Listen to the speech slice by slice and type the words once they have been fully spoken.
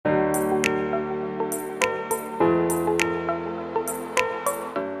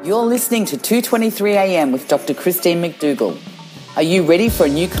You're listening to 223 AM with Dr. Christine McDougall. Are you ready for a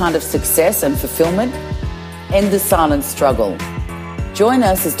new kind of success and fulfillment? End the silent struggle. Join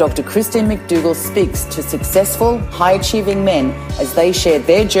us as Dr. Christine McDougall speaks to successful, high-achieving men as they share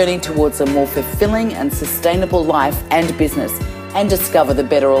their journey towards a more fulfilling and sustainable life and business and discover the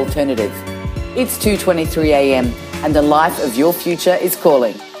better alternative. It's 223 AM and the life of your future is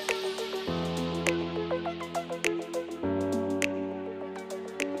calling.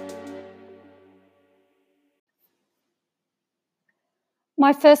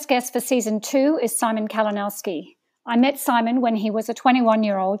 My first guest for Season 2 is Simon Kalinowski. I met Simon when he was a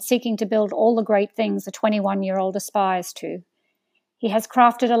 21-year-old seeking to build all the great things a 21-year-old aspires to. He has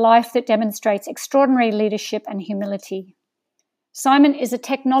crafted a life that demonstrates extraordinary leadership and humility. Simon is a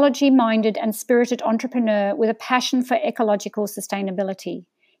technology-minded and spirited entrepreneur with a passion for ecological sustainability.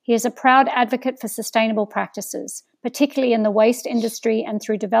 He is a proud advocate for sustainable practices, particularly in the waste industry and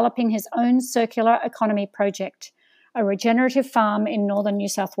through developing his own circular economy project, a regenerative farm in northern New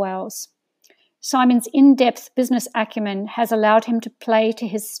South Wales. Simon's in-depth business acumen has allowed him to play to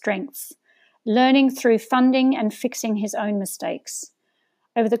his strengths, learning through funding and fixing his own mistakes.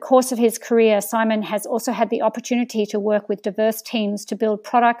 Over the course of his career, Simon has also had the opportunity to work with diverse teams to build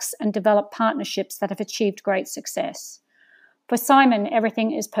products and develop partnerships that have achieved great success. For Simon,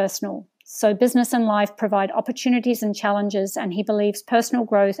 everything is personal, so business and life provide opportunities and challenges, and he believes personal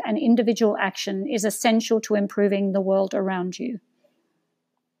growth and individual action is essential to improving the world around you.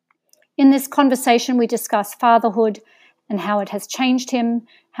 In this conversation, we discuss fatherhood and how it has changed him,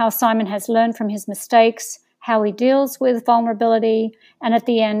 how Simon has learned from his mistakes, how he deals with vulnerability, and at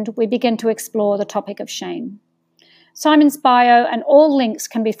the end, we begin to explore the topic of shame. Simon's bio and all links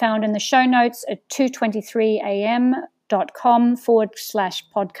can be found in the show notes at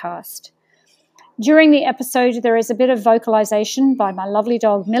 223am.com/podcast. During the episode, there is a bit of vocalization by my lovely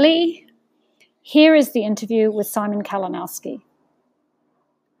dog, Millie. Here is the interview with Simon Kalinowski.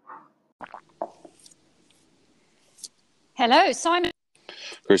 Hello, Simon.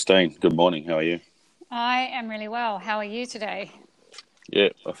 Christine, good morning. How are you? I am really well. How are you today? Yeah,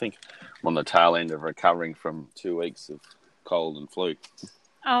 I think I'm on the tail end of recovering from 2 weeks of cold and flu.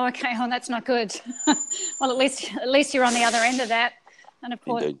 Oh, okay. Well, that's not good. Well, at least you're on the other end of that. And of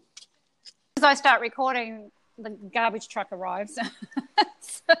course, Indeed. as I start recording, the garbage truck arrives.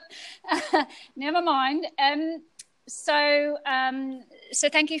 Never mind. So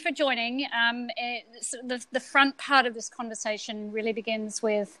thank you for joining. The front part of this conversation really begins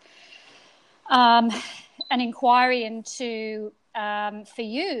with an inquiry into, for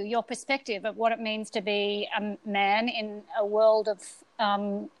you, your perspective of what it means to be a man in a world of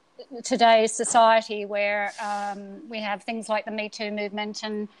today's society where we have things like the Me Too movement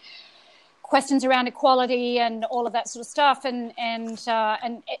and questions around equality and all of that sort of stuff, and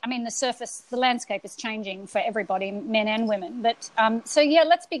I mean the landscape is changing for everybody, men and women. But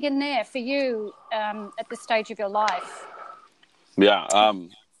let's begin there for you at this stage of your life. Yeah,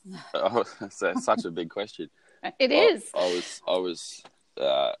 it's such a big question. It is. I was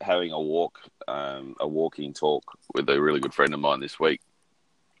having a walking talk with a really good friend of mine this week,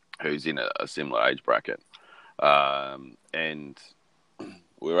 who's in a similar age bracket, and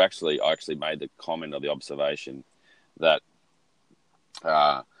I actually made the comment or the observation that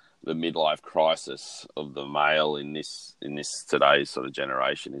the midlife crisis of the male in this today's sort of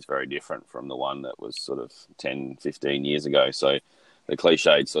generation is very different from the one that was sort of 10, 15 years ago. So the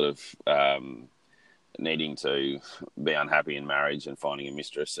cliched sort of needing to be unhappy in marriage and finding a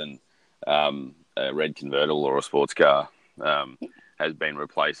mistress and a red convertible or a sports car has been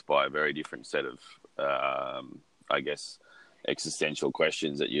replaced by a very different set of, existential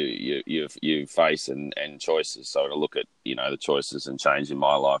questions that you face and choices. So to look at the choices and change in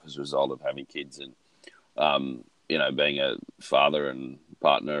my life as a result of having kids and being a father and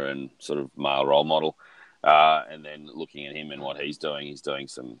partner and sort of male role model, and then looking at him and what he's doing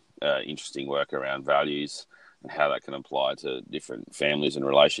some interesting work around values and how that can apply to different families and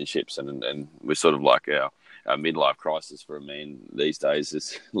relationships, and we're sort of like our midlife crisis for a man these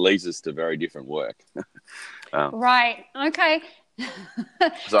days leads us to very different work. Right. Okay.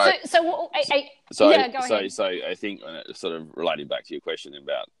 So I think sort of relating back to your question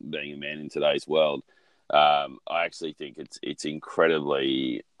about being a man in today's world, I actually think it's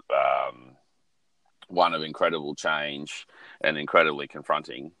incredibly one of incredible change and incredibly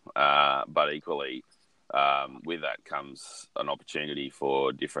confronting, but equally with that comes an opportunity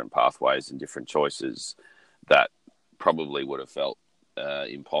for different pathways and different choices that probably would have felt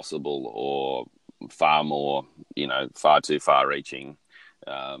impossible or far more, far too far reaching,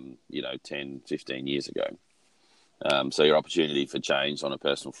 10, 15 years ago. So your opportunity for change on a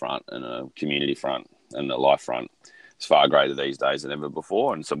personal front and a community front and a life front is far greater these days than ever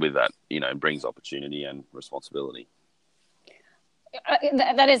before. And so with that, brings opportunity and responsibility.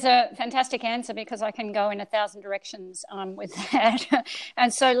 That is a fantastic answer, because I can go in 1,000 directions with that.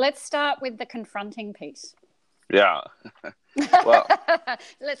 And so let's start with the confronting piece. Yeah. Well,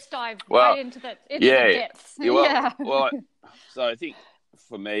 let's dive right into the depths. So I think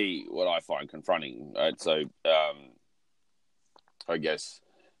for me, what I find confronting, right? So I guess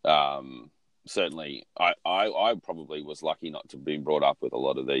certainly I probably was lucky not to be brought up with a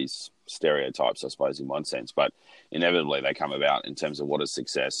lot of these stereotypes, I suppose, in one sense, but inevitably they come about in terms of what is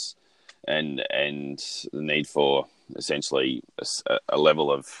success and the need for essentially a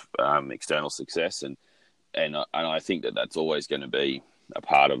level of external success. And I think that that's always going to be a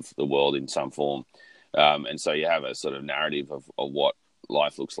part of the world in some form. And so you have a sort of narrative of what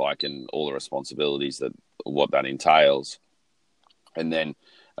life looks like and all the responsibilities that what that entails. And then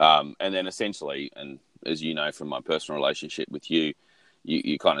essentially, and as you know from my personal relationship with you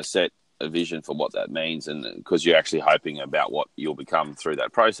kind of set a vision for what that means, and because you're actually hoping about what you'll become through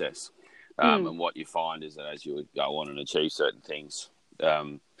that process. And what you find is that as you go on and achieve certain things,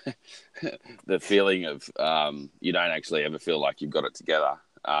 the feeling of you don't actually ever feel like you've got it together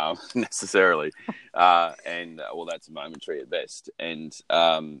necessarily, and that's momentary at best. As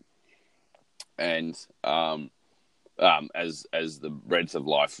the breadth of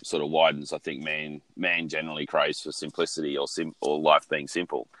life sort of widens, I think man generally craves for simplicity or life being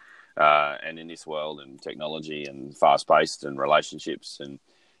simple. And in this world and technology and fast paced and relationships and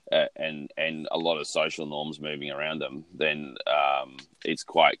a lot of social norms moving around them, then it's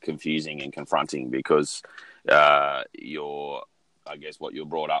quite confusing and confronting, because I guess what you're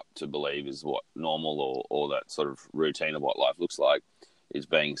brought up to believe is what normal or that sort of routine of what life looks like is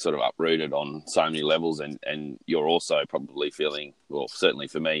being sort of uprooted on so many levels, and you're also probably feeling, well, certainly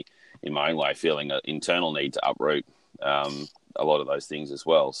for me in my own way, feeling an internal need to uproot a lot of those things as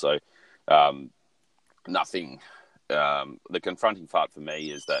well. So the confronting part for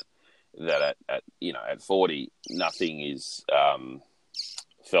me is that at 40, nothing is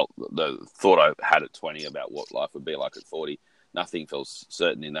felt the thought I had at 20 about what life would be like at 40. Nothing feels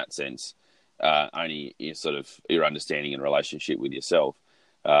certain in that sense. Only your understanding and relationship with yourself,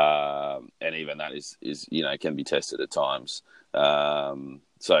 and even that is can be tested at times. And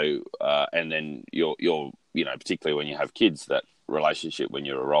then you're particularly when you have kids, that relationship when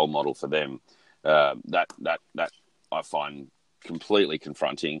you're a role model for them, that I find completely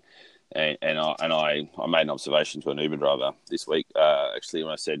confronting. And I made an observation to an Uber driver this week, actually,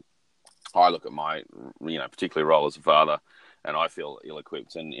 when I said, I look at my particular role as a father, and I feel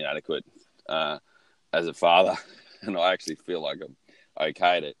ill-equipped and inadequate as a father, and I actually feel like I'm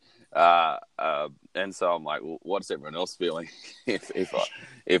okay at it. And so I'm like, well, what's everyone else feeling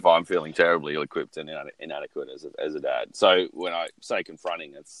if I'm feeling terribly ill-equipped and inadequate as a dad? So when I say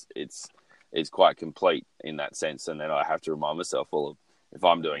confronting, it's quite complete in that sense, and then I have to remind myself, well, if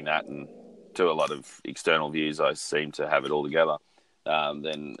I'm doing that, and to a lot of external views, I seem to have it all together,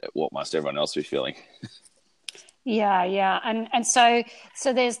 then what must everyone else be feeling? Yeah, and so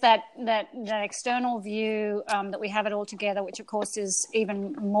there's that external view that we have it all together, which of course is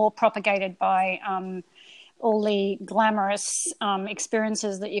even more propagated by all the glamorous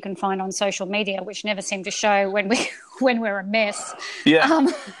experiences that you can find on social media, which never seem to show when we're a mess. Yeah.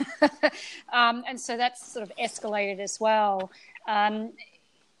 And so that's sort of escalated as well.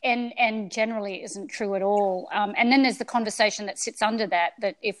 And generally isn't true at all. And then there's the conversation that sits under that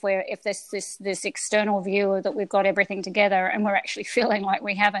if there's this external view that we've got everything together and we're actually feeling like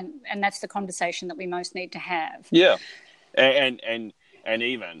we haven't, and that's the conversation that we most need to have. Yeah, and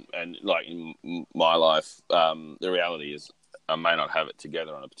even like in my life, the reality is I may not have it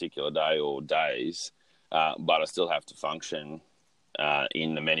together on a particular day or days, but I still have to function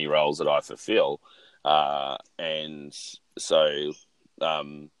in the many roles that I fulfill, and so.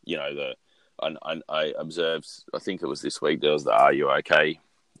 I observed, I think it was this week, there was the Are You OK?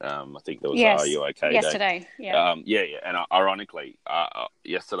 I think there was the Are You OK yesterday. Day. Yeah. And ironically,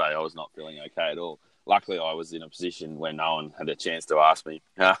 yesterday I was not feeling okay at all. Luckily, I was in a position where no one had a chance to ask me.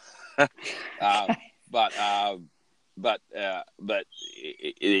 But I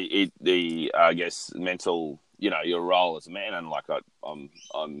guess mental, your role as a man, and like I'm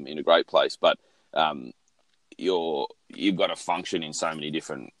in a great place, but you've got to function in so many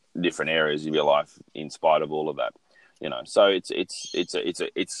different areas of your life in spite of all of that, So it's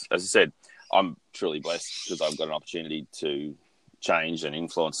as I said, I'm truly blessed because I've got an opportunity to change and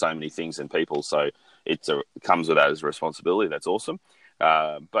influence so many things and people. So it comes with that as a responsibility. That's awesome.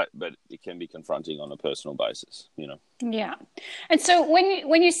 but it can be confronting on a personal basis, you know. Yeah. And so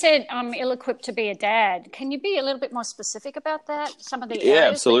when you said ill-equipped to be a dad, can you be a little bit more specific about that? Some of the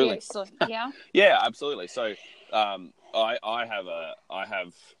areas absolutely. that yeah. Yeah, absolutely. So I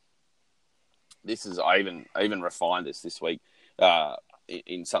have this is I even refined this week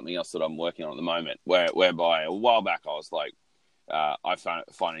in something else that I'm working on at the moment, whereby a while back I was like, I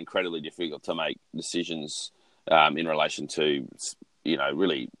find it incredibly difficult to make decisions in relation to, you know,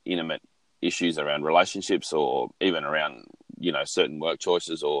 really intimate issues around relationships, or even around, you know, certain work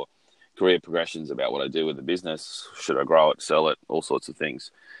choices or career progressions about what I do with the business. Should I grow it, sell it, all sorts of things.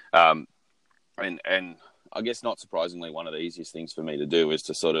 And I guess not surprisingly, one of the easiest things for me to do is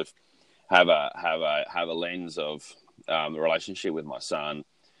to sort of have a lens of the relationship with my son,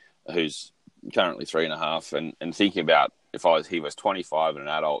 who's currently 3.5, and thinking about if he was 25 and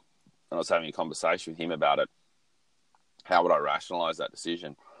an adult, and I was having a conversation with him about it, how would I rationalize that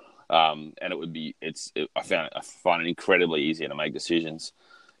decision? And it would be, I find it incredibly easier to make decisions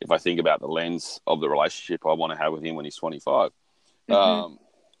if I think about the lens of the relationship I want to have with him when he's 25.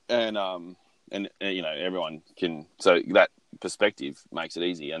 Mm-hmm. And you know, everyone can, so that perspective makes it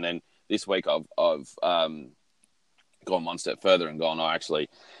easy. And then this week I've gone one step further and gone, actually,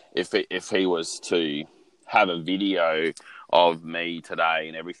 if he was to have a video of me today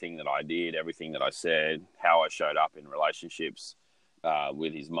and everything that I did, everything that I said, how I showed up in relationships,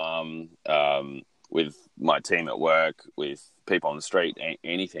 with his mum, with my team at work, with people on the street,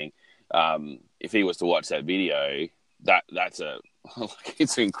 anything. If he was to watch that video, that's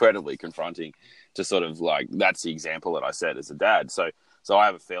it's incredibly confronting to sort of like, that's the example that I set as a dad. So I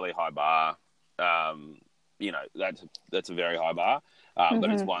have a fairly high bar. You know, that's a very high bar, but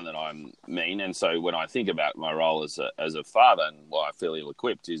it's one that I'm mean. And so when I think about my role as a father and why I feel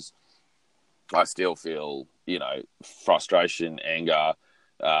ill-equipped is, I still feel, you know, frustration, anger,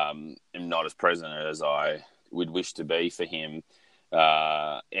 am not as present as I would wish to be for him.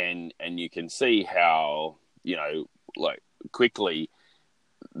 And you can see how, you know, like quickly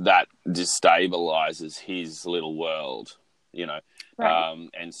that destabilizes his little world, you know. Right.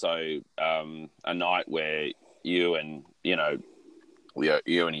 And so a night where you and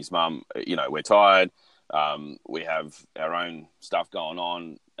his mum, you know, we're tired, we have our own stuff going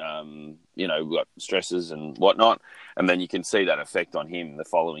on, you know, we've got stresses and whatnot, and then you can see that effect on him the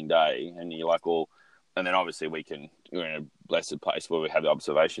following day, and you're like, well, and then obviously we're in a blessed place where we have the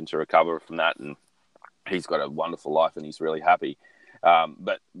observation to recover from that, and he's got a wonderful life and he's really happy.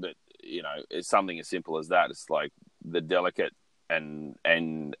 But you know, it's something as simple as that. It's like the delicate and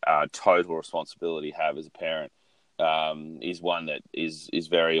total responsibility you have as a parent is one that is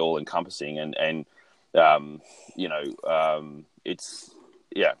very all encompassing, and you know, it's,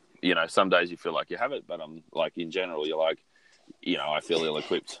 yeah, you know, some days you feel like you have it, but like in general, you're like, you know, I feel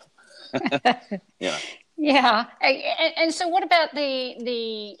ill-equipped. You know. Yeah, and so what about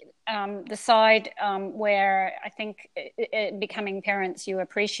the side where I think becoming parents, you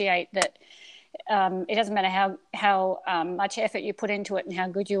appreciate that it doesn't matter how much effort you put into it and how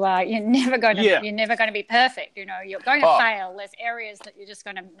good you are, you're never going to be perfect. You know, you're going to fail. There's areas that you're just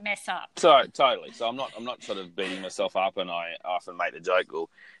going to mess up. So totally. So I'm not sort of beating myself up, and I often make the joke, well,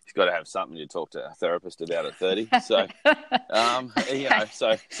 you've got to have something to talk to a therapist about at 30. So you know,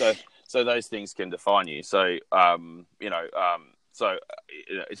 so those things can define you. So you know, so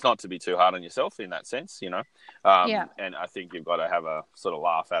it's not to be too hard on yourself in that sense, you know. And I think you've got to have a sort of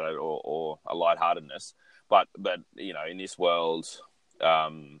laugh at it, or a lightheartedness. But you know, in this world,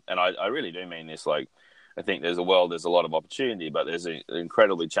 and I really do mean this, like, I think there's a lot of opportunity, but there's an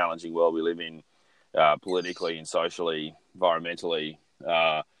incredibly challenging world we live in, politically and socially, environmentally,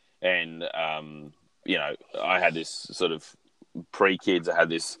 and you know, I had this sort of pre-kids, I had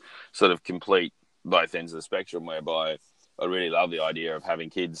this sort of complete both ends of the spectrum, whereby I really love the idea of having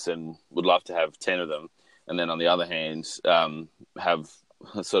kids and would love to have 10 of them. And then on the other hand, have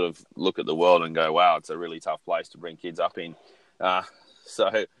sort of look at the world and go, wow, it's a really tough place to bring kids up in.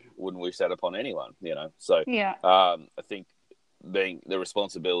 So wouldn't wish that upon anyone, you know? So I think being the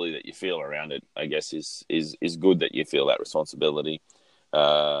responsibility that you feel around it, I guess is good that you feel that responsibility.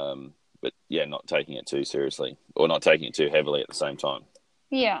 But yeah, not taking it too seriously or not taking it too heavily at the same time.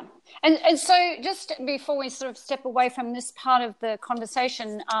 Yeah. And so just before we sort of step away from this part of the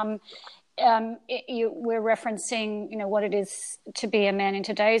conversation, we're referencing, you know, what it is to be a man in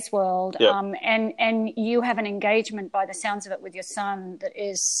today's world. Yep. And you have an engagement, by the sounds of it, with your son that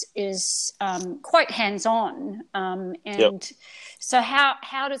is quite hands-on. And so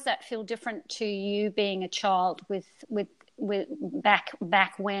how does that feel different to you being a child with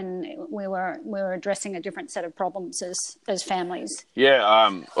back when we were addressing a different set of problems as families?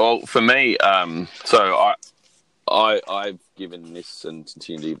 Yeah. Well, for me, so I've given this and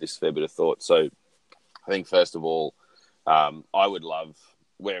continue to give this fair bit of thought. So I think first of all, I would love.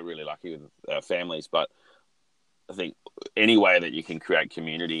 We're really lucky with our families, but I think any way that you can create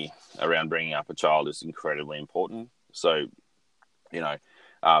community around bringing up a child is incredibly important. So,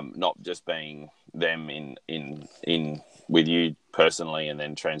 not just being them in with you personally and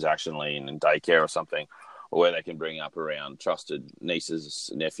then transactionally and in daycare or something, or where they can bring up around trusted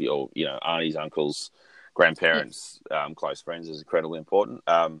nieces, nephew, or aunties, uncles, grandparents, close friends is incredibly important.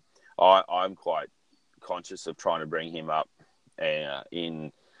 I'm quite conscious of trying to bring him up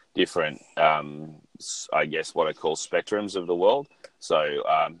in different, I guess, what I call spectrums of the world. So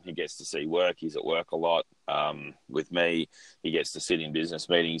he gets to see work. He's at work a lot with me. He gets to sit in business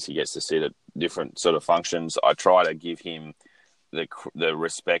meetings. He gets to sit at different sort of functions. I try to give him the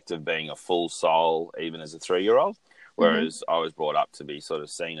respect of being a full soul, even as a 3-year-old, whereas I was brought up to be sort of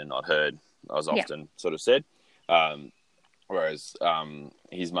seen and not heard, I was often sort of said. Whereas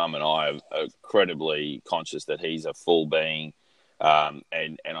his mum and I are incredibly conscious that he's a full being, and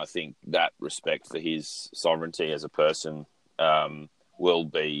I think that respect for his sovereignty as a person will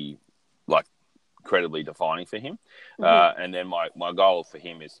be like incredibly defining for him. And then my goal for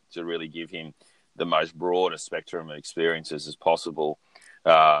him is to really give him the most broader spectrum of experiences as possible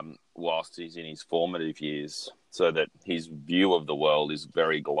whilst he's in his formative years, so that his view of the world is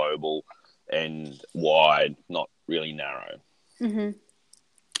very global and wide, not really narrow.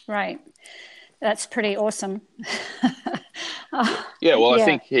 Right. That's pretty awesome. Yeah, well,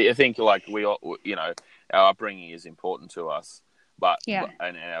 I think like we all, our upbringing is important to us, but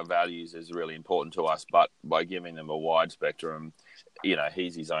and our values is really important to us. But by giving them a wide spectrum,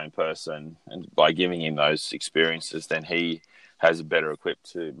 he's his own person, and by giving him those experiences, then he has a better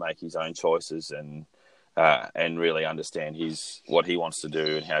equipped to make his own choices and really understand what he wants to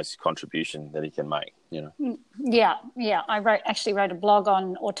do and his contribution that he can make. Yeah. I actually wrote a blog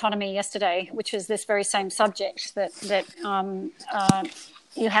on autonomy yesterday, which is this very same subject that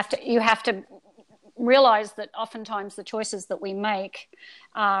you have to realize that oftentimes the choices that we make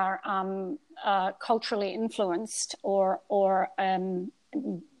are culturally influenced or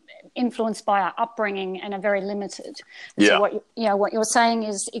influenced by our upbringing and are very limited. So what you're saying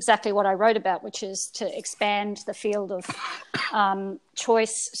is exactly what I wrote about, which is to expand the field of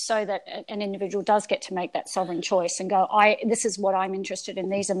choice so that an individual does get to make that sovereign choice and go, this is what I'm interested in.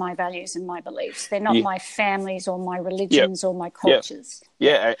 These are my values and my beliefs. They're not my families or my religions or my cultures.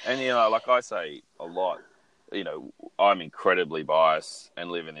 Yeah. And like I say a lot, I'm incredibly biased and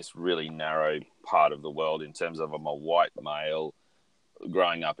live in this really narrow part of the world in terms of I'm a white male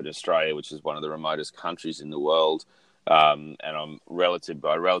growing up in Australia, which is one of the remotest countries in the world, and I'm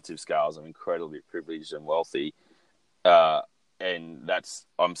by relative scales, I'm incredibly privileged and wealthy, and I'm in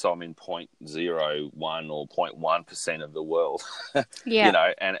 0.01 or 0.1% of the world, and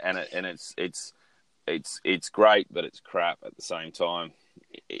it's great, but it's crap at the same time,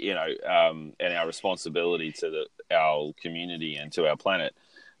 and our responsibility to our community and to our planet,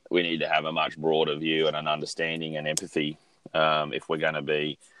 we need to have a much broader view and an understanding and empathy if we're going to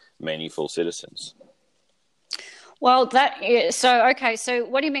be meaningful citizens. Well, so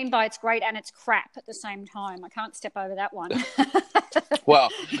what do you mean by it's great and it's crap at the same time? I can't step over that one. Well,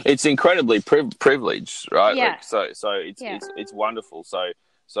 it's incredibly privileged, right? Yeah. It's wonderful. So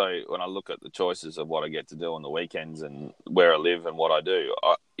when I look at the choices of what I get to do on the weekends and where I live and what I do,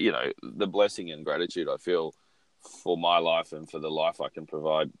 the blessing and gratitude I feel for my life and for the life I can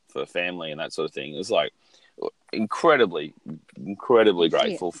provide for family and that sort of thing is like incredibly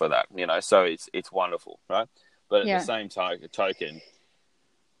grateful for that, so it's wonderful, right? But at the same token,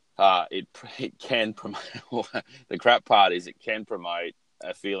 it can promote the crap part is it can promote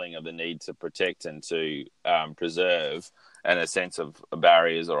a feeling of the need to protect and to preserve and a sense of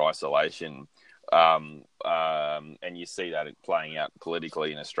barriers or isolation, and you see that playing out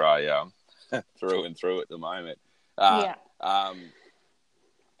politically in Australia through and through at the moment.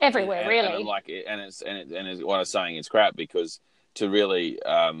 Everywhere, really. And it's what I was saying, it's crap because to really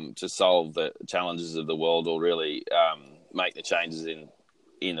to solve the challenges of the world or really make the changes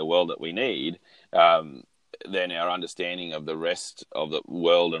in the world that we need, then our understanding of the rest of the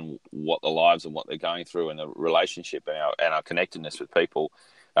world and what the lives and what they're going through and the relationship and our connectedness with people,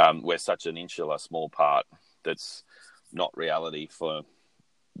 we're such an insular small part that's not reality for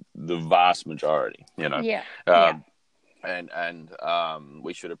the vast majority, And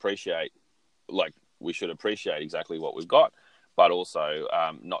we should appreciate exactly what we've got, but also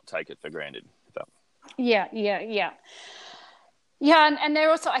not take it for granted. Yeah. Yeah, and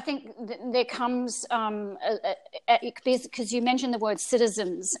there also, I think, there comes because you mentioned the word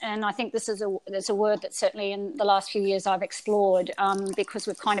citizens, and I think this is a word that certainly in the last few years I've explored because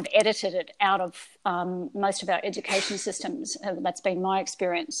we've kind of edited it out of most of our education systems. That's been my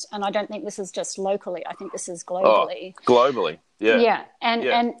experience, and I don't think this is just locally. I think this is globally. Globally, yeah, yeah,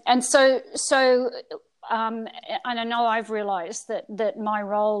 and so. And I know I've realised that my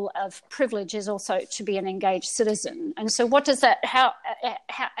role of privilege is also to be an engaged citizen. And so, what does that? How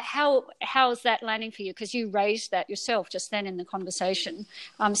is that landing for you? Because you raised that yourself just then in the conversation.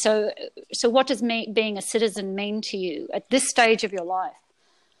 So what does being a citizen mean to you at this stage of your life?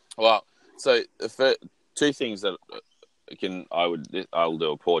 Well, so for two things that I'll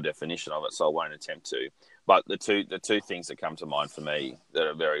do a poor definition of it, so I won't attempt to. But the two things that come to mind for me that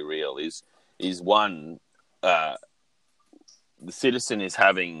are very real is one, the citizen is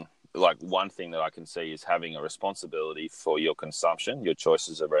having, like, one thing that I can see is having a responsibility for your consumption, your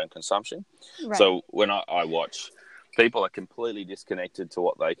choices around consumption. Right. So when I watch, people are completely disconnected to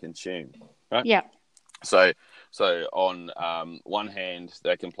what they consume, right? Yeah. So on one hand,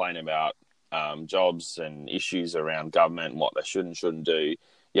 they complain about jobs and issues around government and what they should and shouldn't do,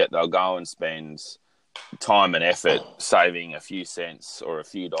 yet they'll go and spend time and effort saving a few cents or a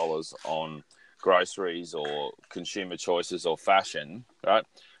few dollars on groceries or consumer choices or fashion, right?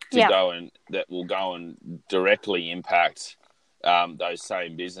 That will go and directly impact those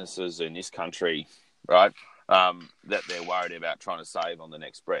same businesses in this country, right? That they're worried about trying to save on the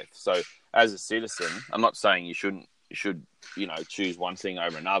next breath. So as a citizen, I'm not saying you should choose one thing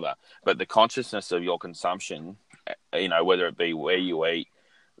over another, but the consciousness of your consumption, whether it be where you eat,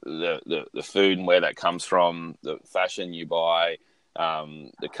 the food and where that comes from, the fashion you buy,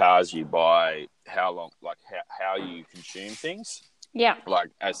 the cars you buy, how you consume things. Yeah. Like,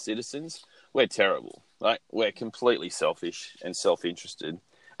 as citizens, we're terrible. Like, we're completely selfish and self-interested,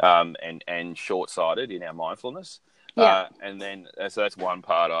 and short-sighted in our mindfulness. Yeah. And then, so that's one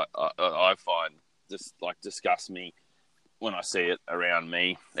part I find just disgusts me when I see it around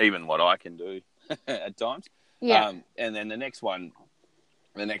me, even what I can do at times. Yeah. And then the next one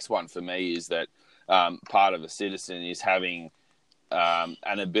for me is that part of a citizen is having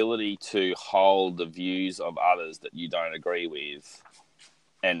an ability to hold the views of others that you don't agree with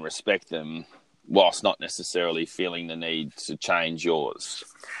and respect them, whilst not necessarily feeling the need to change yours.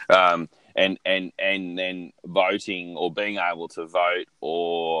 And then voting, or being able to vote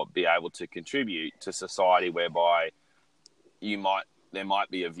or be able to contribute to society, whereby there might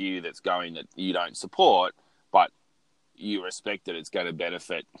be a view that's going that you don't support, but you respect that it's going to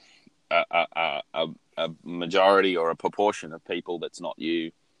benefit a majority or a proportion of people that's not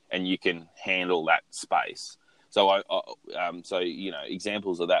you, and you can handle that space. So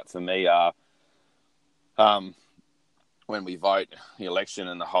examples of that for me are when we vote, the election,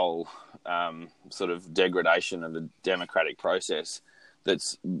 and the whole sort of degradation of the democratic process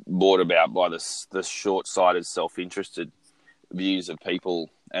that's brought about by the short-sighted, self-interested views of people,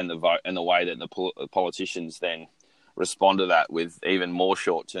 and the vote, and the way that the politicians then respond to that with even more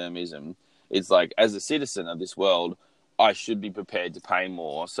short-termism. It's like, as a citizen of this world, I should be prepared to pay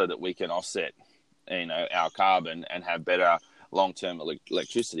more so that we can offset, our carbon and have better long-term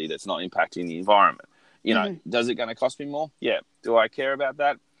electricity that's not impacting the environment. Does it going to cost me more? Yeah. Do I care about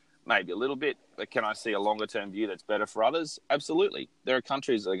that? Maybe a little bit. But can I see a longer-term view that's better for others? Absolutely. There are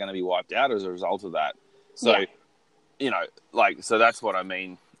countries that are going to be wiped out as a result of that. So, so that's what I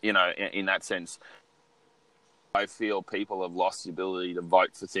mean, in that sense. I feel people have lost the ability to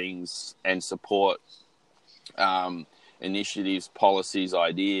vote for things and support initiatives, policies,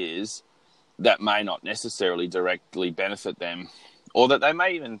 ideas that may not necessarily directly benefit them, or that they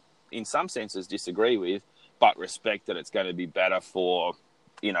may even, in some senses, disagree with, but respect that it's going to be better for,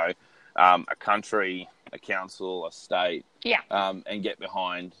 a country, a council, a state, and get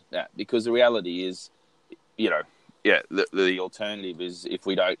behind that. Because the reality is, the alternative is, if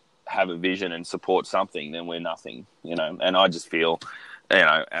we don't have a vision and support something, then we're nothing, and I just feel,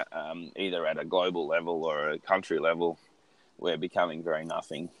 either at a global level or a country level, we're becoming very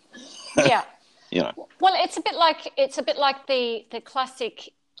nothing. Yeah. Well, it's a bit like the classic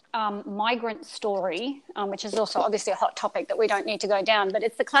migrant story, which is also obviously a hot topic that we don't need to go down, but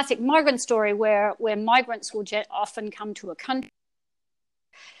it's the classic migrant story where migrants will often come to a country,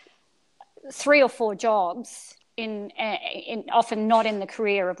 3 or 4 jobs, in often not in the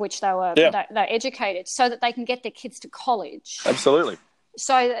career of which they're educated, so that they can get their kids to college. Absolutely.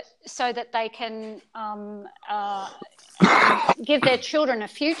 So that they can give their children a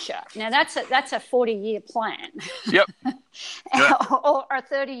future. Now that's a 40-year plan. Yep. or a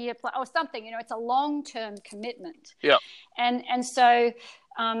 30-year plan or something. It's a long-term commitment. Yeah. And so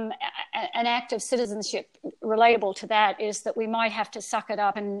an act of citizenship relatable to that is that we might have to suck it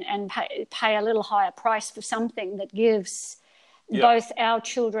up and pay a little higher price for something that gives both our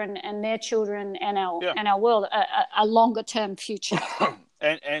children and their children and our world a longer-term future.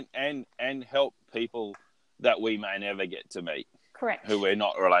 and help people that we may never get to meet. Correct. Who we're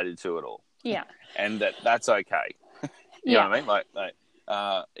not related to at all. Yeah. And that's okay. You know what I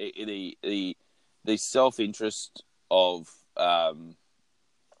mean? The self-interest of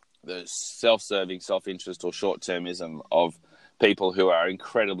the self-serving self-interest or short-termism of people who are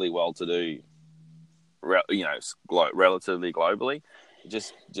incredibly well-to-do, relatively globally,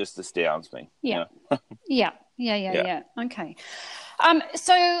 just astounds me. Yeah. Yeah. Okay.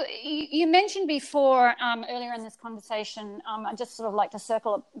 So you mentioned before earlier in this conversation, I just sort of like to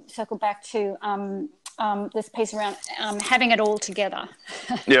circle back to this piece around having it all together.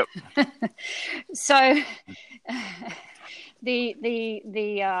 Yep. So the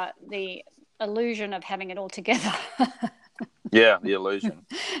illusion of having it all together. Yeah, the illusion.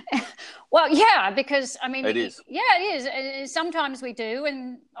 Well, yeah, because I mean, it is. Yeah, it is. Sometimes we do,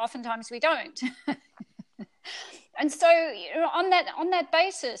 and oftentimes we don't. And so, on that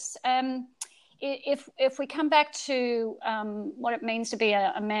basis, if we come back to what it means to be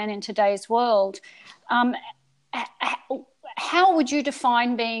a man in today's world, how would you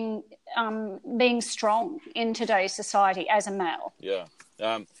define being strong in today's society as a male? Yeah.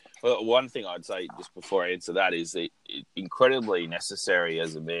 Well, one thing I'd say just before I answer that is that it's incredibly necessary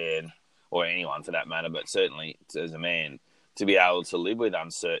as a man, or anyone for that matter, but certainly as a man, to be able to live with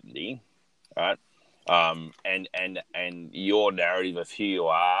uncertainty, right? And your narrative of who you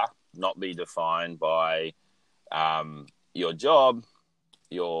are not be defined by your job,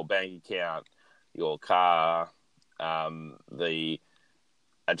 your bank account, your car, the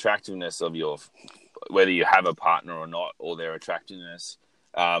attractiveness of whether you have a partner or not, or their attractiveness,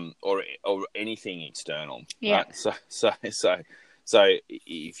 or anything external. Yeah. Right? So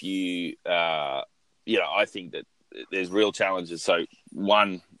if you, I think that there's real challenges. So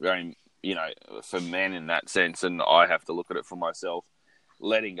one, very, for men in that sense, and I have to look at it for myself,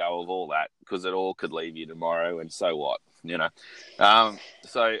 letting go of all that, because it all could leave you tomorrow, and so what,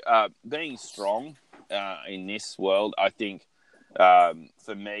 So being strong in this world, I think,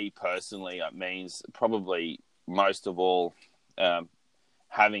 for me personally, it means probably most of all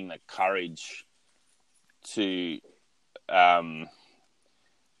having the courage to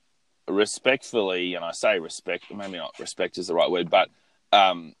respectfully, and I say respect, maybe not respect is the right word, but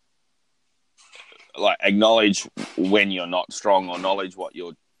acknowledge when you're not strong, or acknowledge what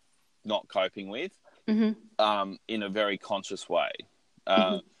you're not coping with, mm-hmm. In a very conscious way.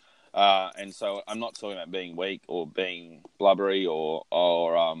 And so I'm not talking about being weak or being blubbery or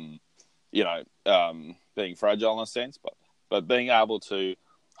being fragile in a sense, but being able to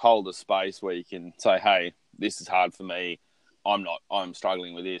hold a space where you can say, hey, this is hard for me. I'm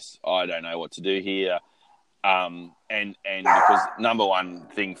struggling with this. I don't know what to do here. And because number one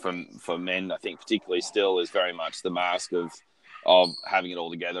thing for men, I think particularly still, is very much the mask of having it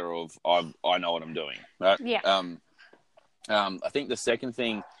all together, of I know what I'm doing. Right? Yeah. I think the second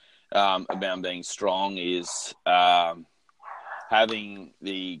thing about being strong is having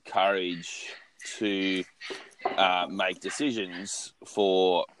the courage to make decisions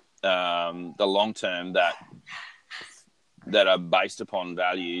for the long term that are based upon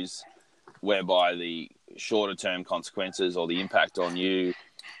values, whereby the shorter term consequences or the impact on you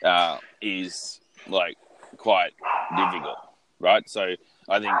is quite difficult, right? So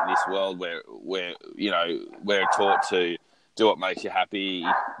I think this world where we're taught to do what makes you happy,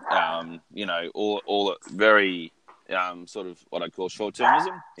 all very sort of what I call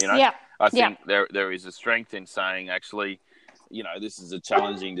short-termism, Yeah. I think there is a strength in saying, actually, this is a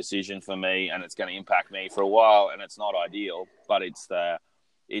challenging decision for me, and it's going to impact me for a while, and it's not ideal, but it's the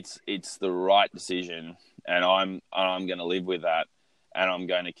right decision, and I'm going to live with that, and I'm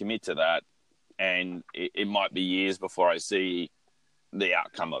going to commit to that, and it might be years before I see the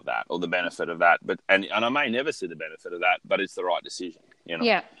outcome of that or the benefit of that, but and I may never see the benefit of that, but it's the right decision.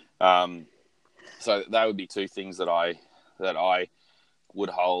 Yeah. So that would be two things that I would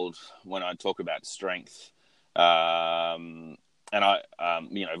hold when I talk about strength. And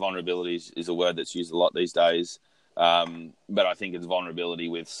vulnerability is a word that's used a lot these days. But I think it's vulnerability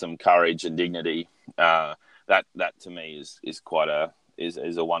with some courage and dignity. That to me is quite a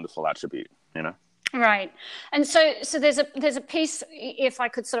wonderful attribute, Right. And so there's a piece, if I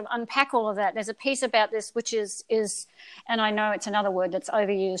could sort of unpack all of that, there's a piece about this which is, and I know it's another word that's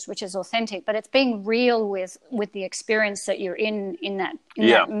overused, which is authentic, but it's being real with the experience that you're in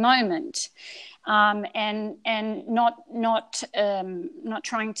that moment. And not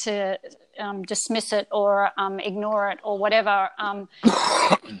trying to dismiss it or ignore it or whatever.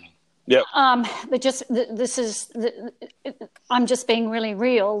 Yep. But I'm just being really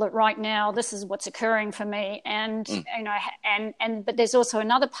real that right now this is what's occurring for me, and but there's also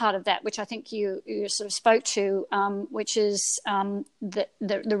another part of that which I think you sort of spoke to, which is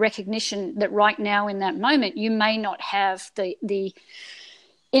the recognition that right now in that moment you may not have the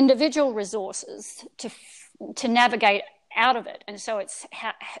individual resources to navigate out of it, and so it's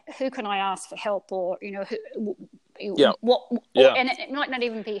who can I ask for help, or and it might not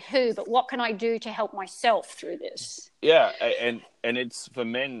even be who, but what can I do to help myself through this? Yeah, and it's for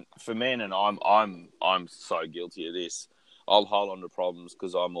men, and I'm so guilty of this. I'll hold on to problems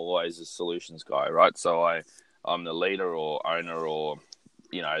because I'm always a solutions guy, right? So I'm the leader or owner or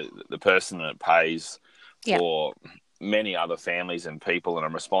the person that pays for many other families and people, and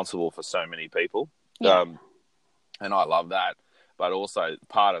I'm responsible for so many people. And I love that, but also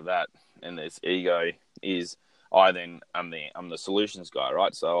part of that and this ego is I'm the solutions guy,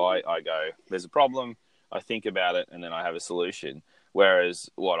 right? So I go, there's a problem, I think about it, and then I have a solution. Whereas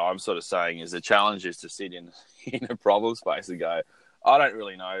what I'm sort of saying is the challenge is to sit in a problem space and go, I don't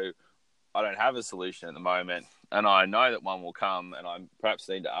really know, I don't have a solution at the moment, and I know that one will come, and I perhaps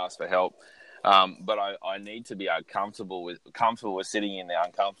need to ask for help. But I need to be comfortable with sitting in the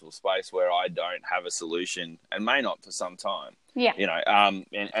uncomfortable space where I don't have a solution and may not for some time. Yeah.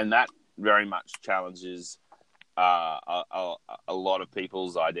 And that very much challenges a lot of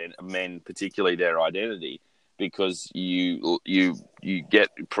people's men, particularly their identity, because you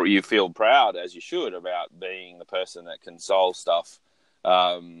feel proud, as you should, about being the person that can solve stuff,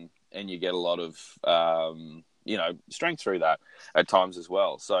 and you get a lot of strength through that at times as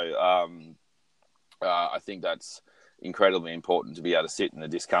well. So I think that's incredibly important, to be able to sit in the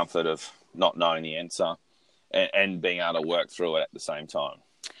discomfort of not knowing the answer and being able to work through it at the same time.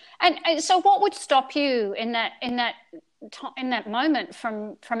 And so, what would stop you in that moment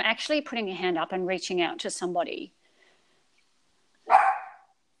from actually putting your hand up and reaching out to somebody?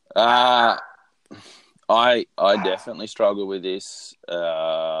 I definitely struggle with this.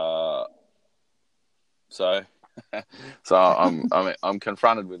 So I'm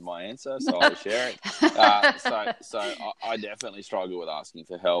confronted with my answer, so I'll share it. So I definitely struggle with asking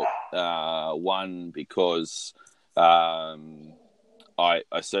for help. One, because I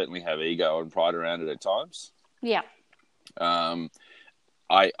certainly have ego and pride around it at times. Yeah. I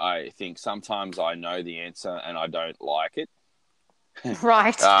think sometimes I know the answer and I don't like it.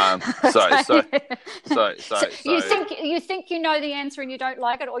 Right. So you think you know the answer and you don't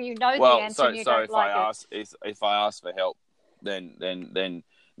like it, or you know the answer and you don't like it. If I ask for help, then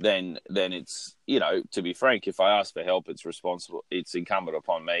it's, to be frank, if I ask for help, it's incumbent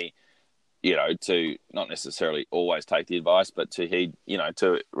upon me, to not necessarily always take the advice, but to heed,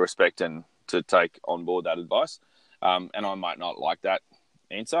 to respect and to take on board that advice. And I might not like that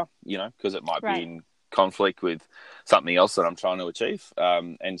answer, because it might be in conflict with something else that I'm trying to achieve.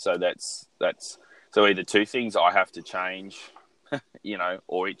 And so that's so either two things: I have to change,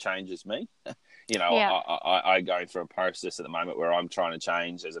 or it changes me. I go through a process at the moment where I'm trying to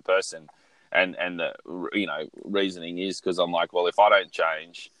change as a person, and the reasoning is because I'm like, well, if I don't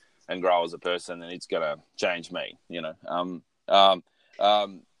change and grow as a person, then it's going to change me.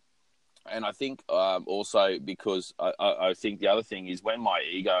 And I think also because I think the other thing is when my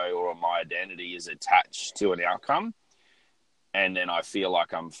ego or my identity is attached to an outcome, and then I feel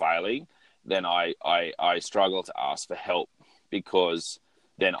like I'm failing, then I struggle to ask for help, because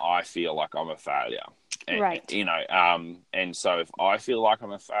then I feel like I'm a failure. Right. And so if I feel like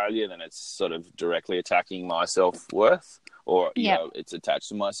I'm a failure, then it's sort of directly attacking my self-worth, or it's attached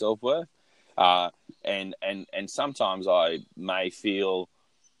to my self-worth. And sometimes I may feel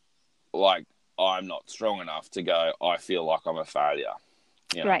like I'm not strong enough to go, I feel like I'm a failure.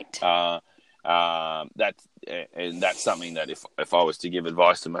 Right. That's something that if I was to give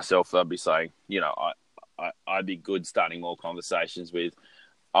advice to myself, I'd be saying, I'd be good starting more conversations with,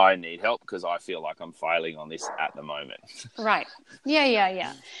 I need help because I feel like I'm failing on this at the moment. Right.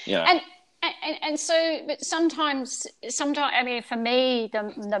 Yeah. And so, but sometimes, I mean, for me,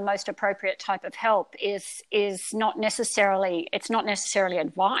 the most appropriate type of help is not necessarily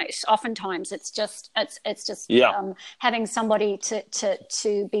advice. Oftentimes, it's just having somebody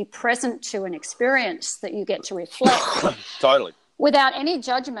to be present to an experience that you get to reflect. Totally. without any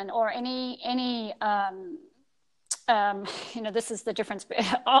judgment or any this is the difference.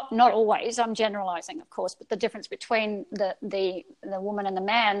 Not always. I'm generalizing, of course, but the difference between the woman and the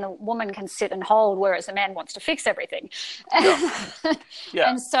man. The woman can sit and hold, whereas the man wants to fix everything. Yeah. Yeah.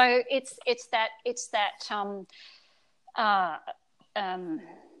 And so it's that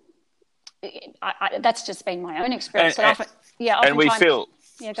that's just been my own experience. And we feel.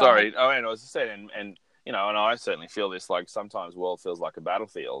 Yeah, sorry. Oh, and I was just saying, and I certainly feel this. Like sometimes the world feels like a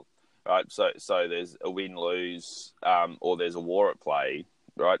battlefield. Right, so there's a win-lose, or there's a war at play,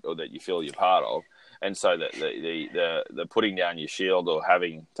 right, or that you feel you're part of, and so the putting down your shield or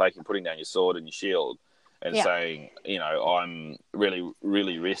putting down your sword and your shield, and saying, I'm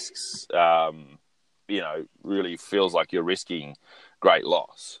really risks, really feels like you're risking great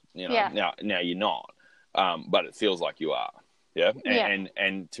loss, Now you're not, but it feels like you are,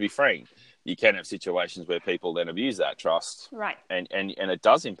 and to be frank, you can have situations where people then abuse that trust, right? And it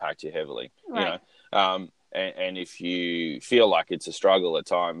does impact you heavily, right. And if you feel like it's a struggle at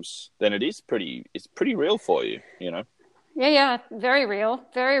times, then it's pretty real for you, Yeah, very real,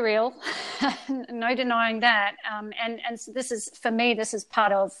 very real. No denying that. And so this is, for me, this is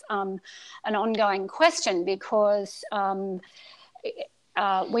part of an ongoing question, because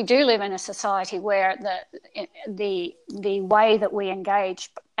we do live in a society where the way that we engage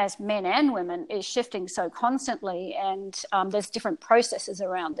as men and women is shifting so constantly, and there's different processes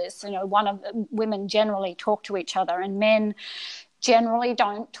around this. Women generally talk to each other, and men generally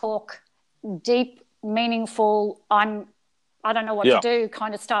don't talk deep, meaningful, I don't know what to do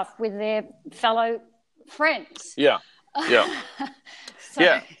kind of stuff with their fellow friends. Yeah. Yeah. So,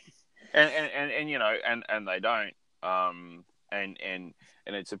 yeah. And they don't. And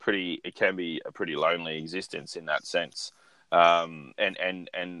it can be a pretty lonely existence in that sense.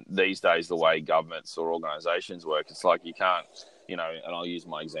 And these days, the way governments or organisations work, it's like you can't, and I'll use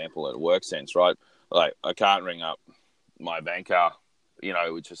my example at a work sense, right? Like I can't ring up my banker,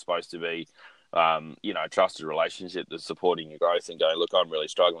 which is supposed to be, a trusted relationship that's supporting your growth, and go, look, I'm really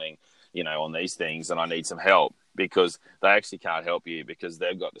struggling, on these things, and I need some help, because they actually can't help you because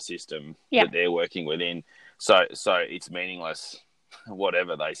they've got the system that they're working within. So it's meaningless,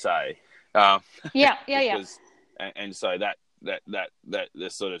 whatever they say. Because, and so that the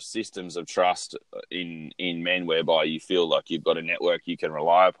sort of systems of trust in men, whereby you feel like you've got a network you can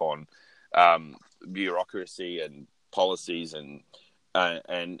rely upon, bureaucracy and policies and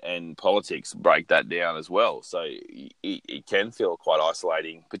politics break that down as well. So it can feel quite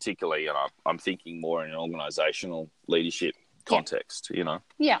isolating, particularly, and I'm thinking more in an organisational leadership context,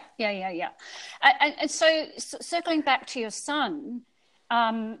 Yeah. And so circling back to your son,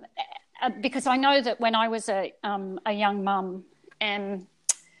 because I know that when I was a young mum, and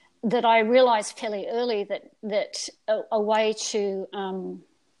that I realised fairly early that a way to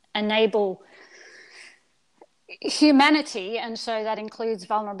enable humanity, and so that includes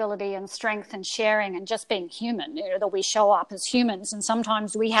vulnerability and strength and sharing and just being human, that we show up as humans, and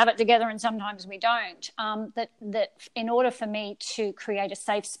sometimes we have it together and sometimes we don't, that in order for me to create a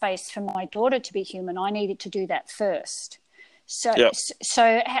safe space for my daughter to be human, I needed to do that first. So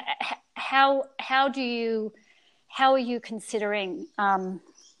how are you considering some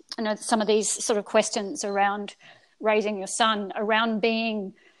of these sort of questions around raising your son, around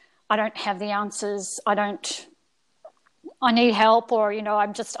being, I don't have the answers, I need help, or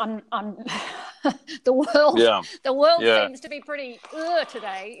I'm the world seems to be pretty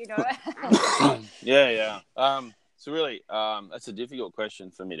today, It's really that's a difficult question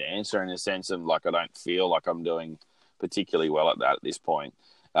for me to answer, in the sense of, like, I don't feel like I'm doing particularly well at that at this point.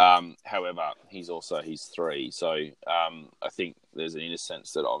 However, he's 3, so I think there's an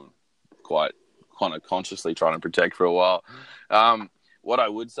innocence that I'm quite kind of consciously trying to protect for a while. What I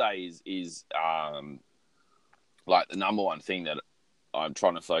would say is like the number one thing that I'm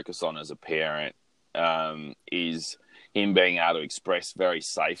trying to focus on as a parent is him being able to express very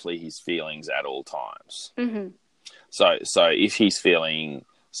safely his feelings at all times. Mm-hmm. So if he's feeling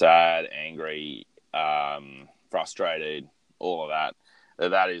sad, angry, frustrated, all of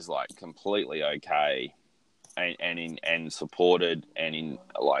that is like completely okay, and supported, and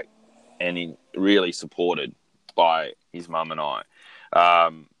really supported by his mum and I.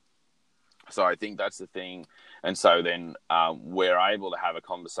 So I think that's the thing. And so then we're able to have a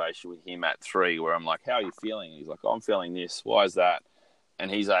conversation with him at 3 where I'm like, how are you feeling? He's like, oh, I'm feeling this. Why is that? And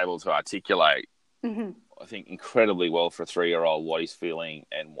he's able to articulate, I think, incredibly well for a 3-year-old what he's feeling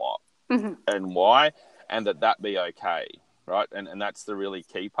and what and why, and that be okay, right? And that's the really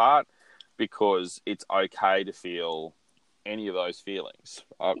key part, because it's okay to feel any of those feelings,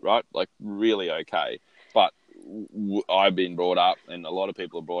 right? Like really okay. But I've been brought up, and a lot of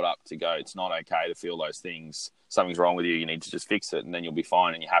people are brought up to go, it's not okay to feel those things. Something's wrong with you. You need to just fix it, and then you'll be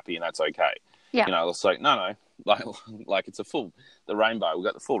fine, and you're happy, and that's okay. Yeah. You know, it's like, no, like it's the rainbow. We've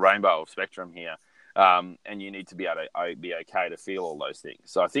got the full rainbow of spectrum here, and you need to be able to be okay to feel all those things.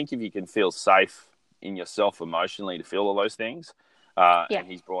 So I think if you can feel safe in yourself emotionally to feel all those things, and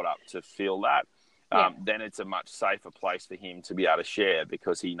he's brought up to feel that, then it's a much safer place for him to be able to share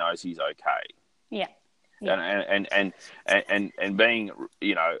because he knows he's okay. Yeah. And being,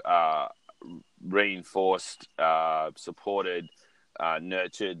 you know, reinforced, supported,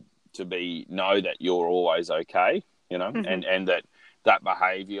 nurtured to know that you're always okay, you know, and that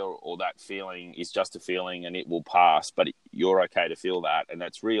behavior or that feeling is just a feeling and it will pass, but you're okay to feel that, and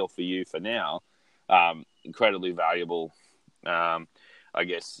that's real for you for now. Incredibly valuable, I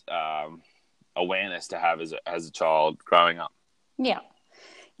guess, awareness to have as a child growing up. Yeah.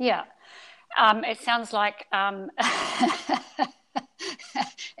 It sounds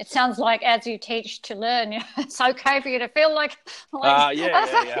like as you teach to learn, it's okay for you to feel like I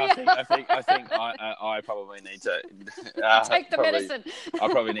think I probably need to take the medicine. I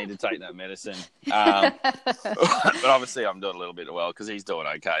probably need to take that medicine. But obviously, I'm doing a little bit well because he's doing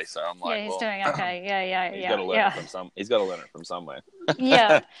okay. So I'm like, he's doing okay. He's got to learn it from he's got to learn it from somewhere.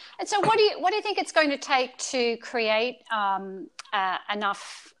 Yeah. And so, what do you think it's going to take to create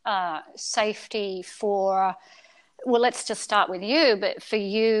enough safety for? Well, let's just start with you, but for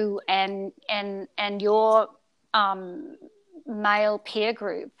you and your male peer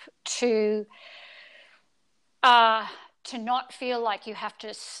group to not feel like you have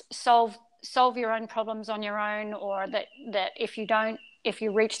to solve your own problems on your own, or that if you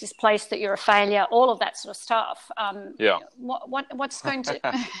reach this place that you're a failure, all of that sort of stuff. What's going to?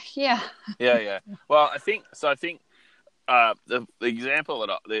 Yeah. Well, I think the example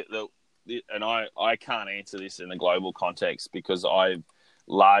that and I can't answer this in the global context because I've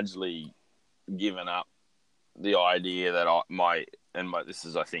largely given up the idea that this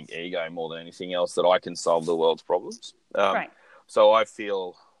is, I think, ego more than anything else, that I can solve the world's problems. Right. So I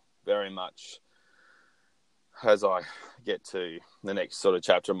feel very much, as I get to the next sort of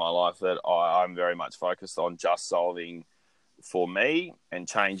chapter of my life, that I'm very much focused on just solving for me and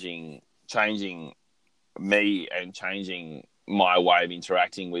changing me and changing my way of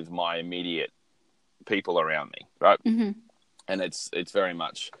interacting with my immediate people around me, right? Mm-hmm. And it's very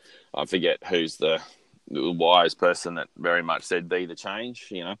much, I forget who's the wise person that very much said, "Be the change,"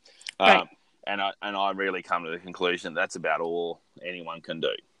 you know. Right. And I really come to the conclusion that's about all anyone can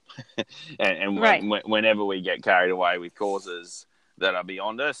do. and whenever we get carried away with causes that are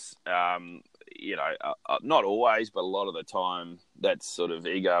beyond us, you know, not always, but a lot of the time, that's sort of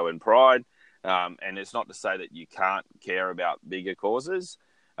ego and pride. And it's not to say that you can't care about bigger causes,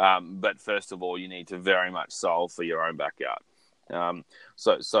 but first of all, you need to very much solve for your own backyard.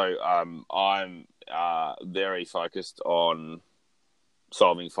 So I'm very focused on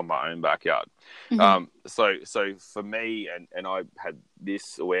solving for my own backyard. Mm-hmm. So for me, and I had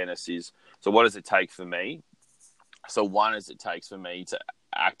this awareness is, so what does it take for me? So one is it takes for me to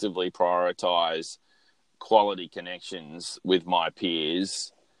actively prioritize quality connections with my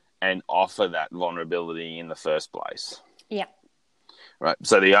peers and offer that vulnerability in the first place. Yeah. Right.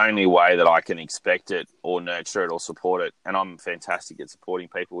 So the only way that I can expect it or nurture it or support it, and I'm fantastic at supporting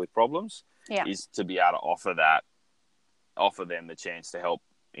people with problems, is to be able to offer them the chance to help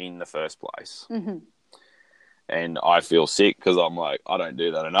in the first place. Mm-hmm. And I feel sick because I'm like, I don't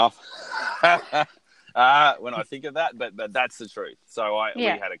do that enough when I think of that, but that's the truth. So we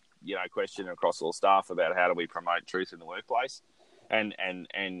had a question across all staff about how do we promote truth in the workplace. And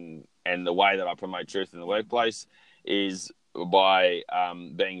the way that I promote truth in the workplace is by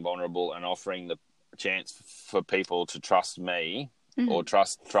being vulnerable and offering the chance for people to trust me or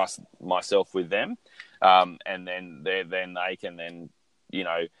trust myself with them, and then they can then, you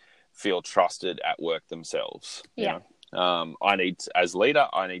know, feel trusted at work themselves. Yeah. You know? As leader,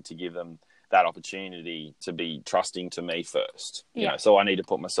 I need to give them that opportunity to be trusting to me first. You know, so I need to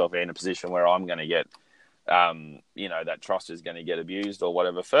put myself in a position where I'm going to get. You know, that trust is going to get abused or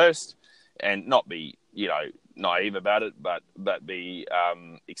whatever first, and not be, you know, naive about it, but be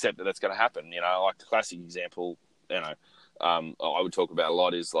accept that that's going to happen. You know, like the classic example, you know, I would talk about a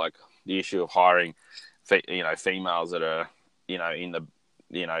lot is like the issue of hiring, females that are, you know, in the,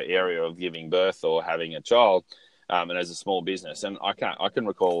 you know, area of giving birth or having a child, and as a small business, and I can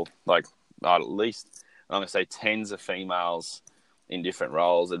recall like at least I'm going to say tens of females in different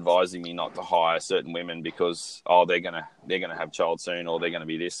roles advising me not to hire certain women because they're gonna have child soon, or they're gonna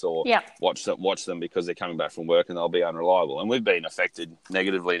be this, or watch them because they're coming back from work and they'll be unreliable. And we've been affected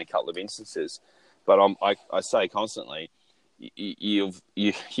negatively in a couple of instances. but I say constantly, you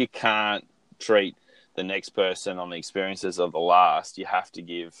can't treat the next person on the experiences of the last. You have to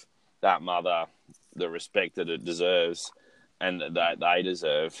give that mother the respect that it deserves and that they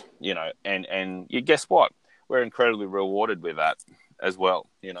deserve, you know, and you guess what? We're incredibly rewarded with that as well,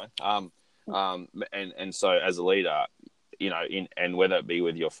 you know. And so as a leader, you know, and whether it be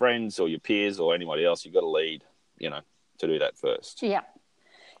with your friends or your peers or anybody else, you've got to lead, you know, to do that first. Yeah.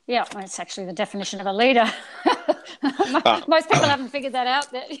 Yeah, it's actually the definition of a leader. Most people haven't figured that out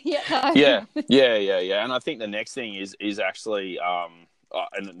yet. Yeah. And I think the next thing is actually,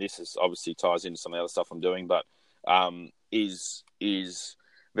 and this is obviously ties into some of the other stuff I'm doing, but is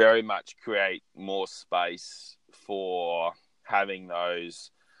very much create more space for having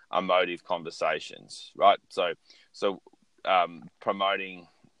those emotive conversations, right? So promoting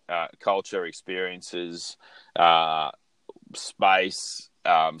culture, experiences, space,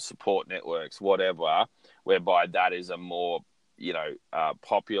 support networks, whatever, whereby that is a more, you know,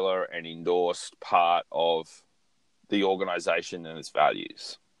 popular and endorsed part of the organization and its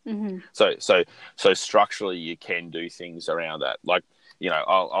values. Mm-hmm. So structurally, you can do things around that. Like, you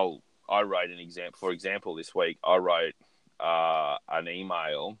know, I wrote an example. For example, this week I wrote an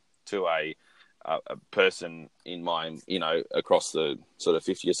email to a person in my, you know, across the sort of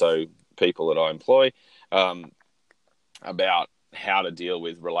 50 or so people that I employ, about how to deal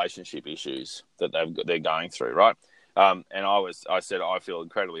with relationship issues that they're going through, right? And I said I feel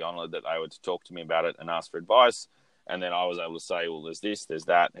incredibly honoured that they were to talk to me about it and ask for advice. And then I was able to say, well, there's this, there's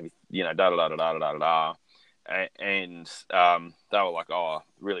that, you know, da. And they were like, oh,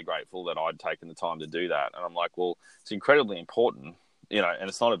 really grateful that I'd taken the time to do that. And I'm like, well, it's incredibly important, you know, and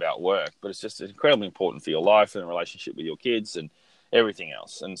it's not about work, but it's just incredibly important for your life and relationship with your kids and everything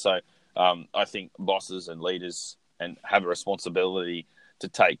else. And so I think bosses and leaders and have a responsibility to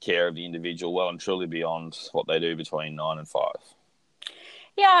take care of the individual well and truly beyond what they do between 9 and 5.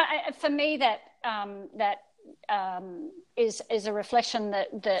 Yeah, for me, that is a reflection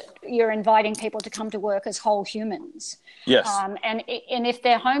that you're inviting people to come to work as whole humans. Yes. And if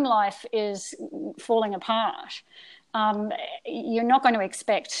their home life is falling apart, you're not going to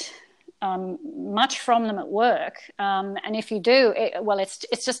expect much from them at work. And if you do,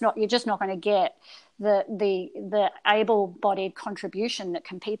 it's just not. You're just not going to get the able-bodied contribution that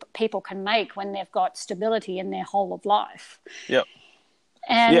people can make when they've got stability in their whole of life. Yep.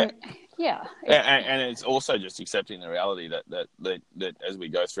 And and it's also just accepting the reality that as we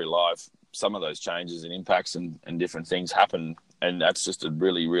go through life, some of those changes and impacts and different things happen, and that's just a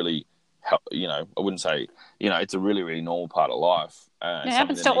really, really, you know, I wouldn't say, you know, it's a really, really normal part of life. It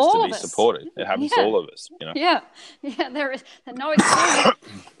happens to all of us. Supported. It happens to all of us, you know. Yeah. There is no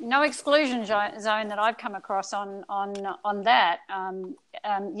exclusion zone that I've come across on that.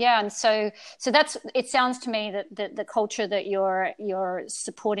 And so that's. It sounds to me that the culture that you're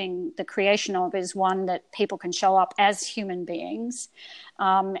supporting the creation of is one that people can show up as human beings,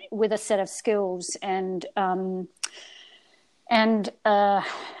 with a set of skills and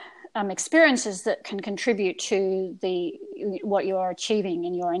experiences that can contribute to what you are achieving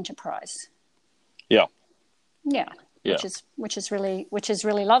in your enterprise. Yeah. Which is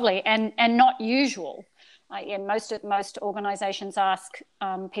really lovely and not usual. Most organisations ask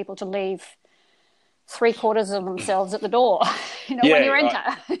people to leave 3/4 of themselves at the door. You know, when you enter.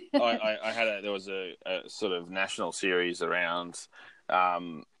 There was a sort of national series around.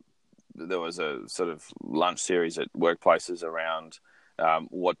 There was a sort of lunch series at workplaces around.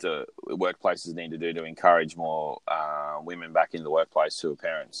 What do workplaces need to do to encourage more women back in the workplace who are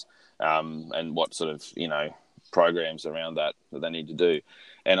parents, and what sort of, you know, programs around that they need to do.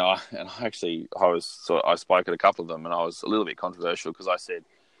 And I spoke at a couple of them, and I was a little bit controversial because I said,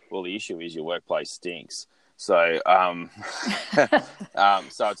 well, the issue is your workplace stinks. So, so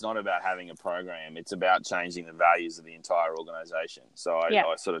it's not about having a program; it's about changing the values of the entire organisation. So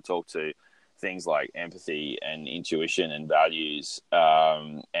I sort of talk to things like empathy and intuition and values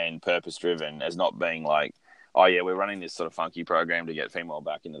and purpose-driven as not being like, oh, yeah, we're running this sort of funky program to get female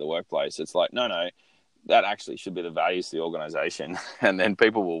back into the workplace. It's like, no, that actually should be the values of the organisation, and then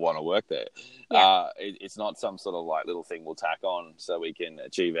people will want to work there. Yeah. It's not some sort of like little thing we'll tack on so we can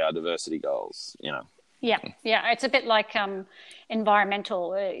achieve our diversity goals, you know. Yeah. It's a bit like environmental.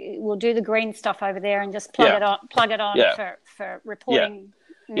 We'll do the green stuff over there and just plug it on for reporting.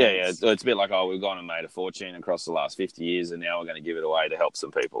 Yeah. It's a bit like, we've gone and made a fortune across the last 50 years and now we're going to give it away to help some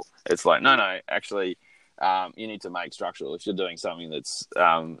people. It's like, no, actually, you need to make structural. If you're doing something that's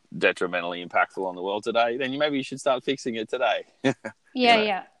detrimentally impactful on the world today, then maybe you should start fixing it today.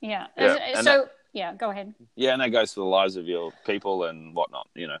 Yeah. Go ahead. Yeah, and that goes for the lives of your people and whatnot.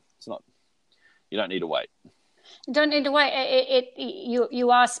 You know, it's not. You don't need to wait. Don't need to wait. You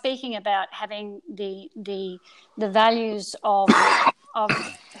are speaking about having the values of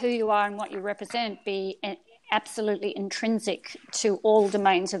who you are and what you represent be absolutely intrinsic to all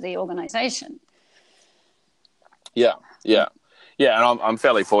domains of the organisation. Yeah. And I'm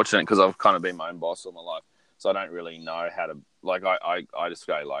fairly fortunate because I've kind of been my own boss all my life, so I don't really know how to, like, I just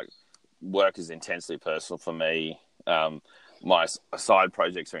go, like, work is intensely personal for me. My side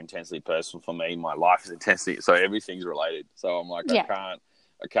projects are intensely personal for me. My life is intensely, so everything's related. So I'm like, I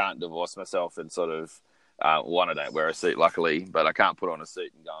can't divorce myself and sort of, one, I don't wear a suit, luckily, but I can't put on a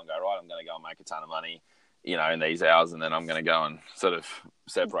suit and go, right, I'm going to go and make a ton of money, in these hours, and then I'm going to go and sort of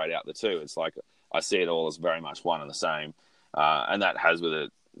separate out the two. It's like, I see it all as very much one and the same. And that has with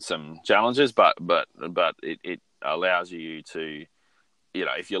it some challenges, but it allows you to,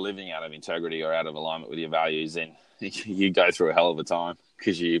 if you're living out of integrity or out of alignment with your values, then you go through a hell of a time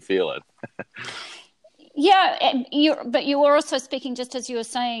because you feel it. Yeah, and you were also speaking, just as you were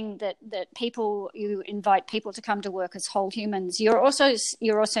saying, that you invite people to come to work as whole humans. You're also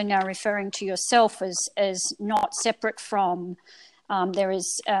now referring to yourself as not separate from. There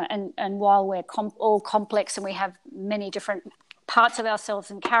is, and while we're all complex and we have many different parts of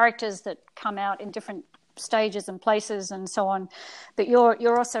ourselves and characters that come out in different stages and places and so on, but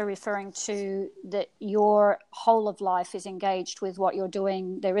you're also referring to that your whole of life is engaged with what you're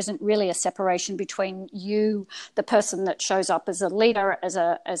doing. There isn't really a separation between you, the person that shows up as a leader, as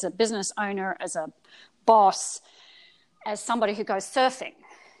a business owner, as a boss, as somebody who goes surfing.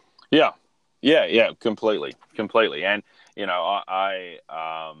 Yeah, completely. And I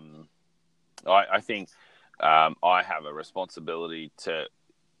think I have a responsibility to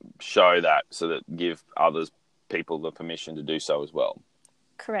show that, so that give people the permission to do so as well.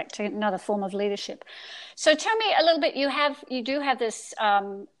 Correct. Another form of leadership. So tell me a little bit. You do have this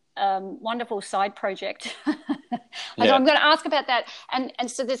wonderful side project. Yeah. I'm going to ask about that.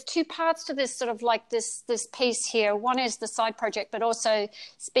 And so there's two parts to this, sort of like this piece here. One is the side project, but also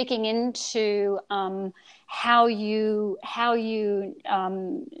speaking into how you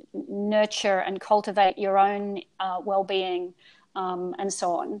nurture and cultivate your own well-being and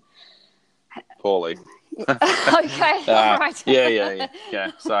so on. Poorly. Okay. Right.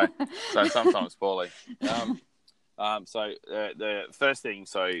 Yeah. So sometimes poorly. So the first thing,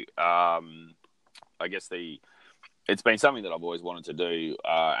 I guess it's been something that I've always wanted to do,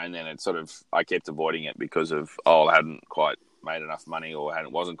 and then I kept avoiding it because of I hadn't quite made enough money, or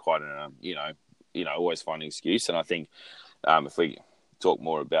wasn't quite in a always find an excuse. And I think if we talk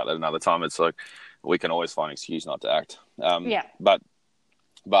more about that another time, it's like we can always find an excuse not to act.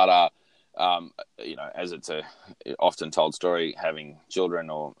 As it's a often told story, having children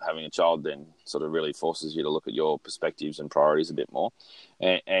or having a child then sort of really forces you to look at your perspectives and priorities a bit more.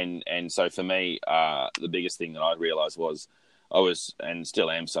 And so for me, the biggest thing that I realized was I was, and still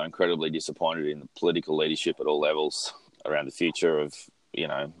am, so incredibly disappointed in the political leadership at all levels around the future of,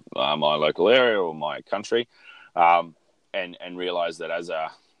 my local area or my country. And realized that as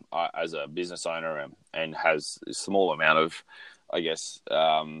a business owner and has a small amount of, I guess,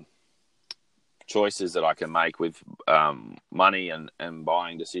 choices that I can make with money and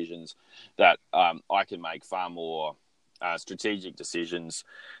buying decisions, that I can make far more strategic decisions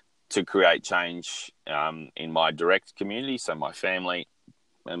to create change in my direct community, so my family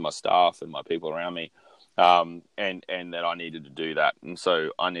and my staff and my people around me, and that I needed to do that. And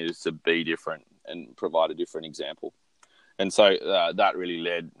so I needed to be different and provide a different example. And so that really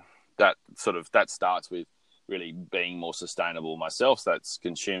led, that starts with really being more sustainable myself. So that's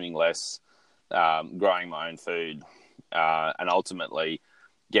consuming less, growing my own food, and ultimately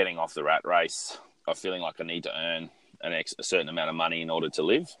getting off the rat race of feeling like I need to earn a certain amount of money in order to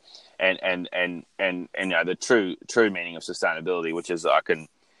live, and the true meaning of sustainability, which is I can,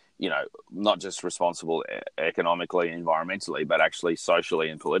 not just responsible economically and environmentally, but actually socially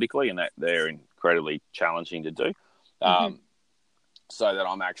and politically, and that they're incredibly challenging to do. So that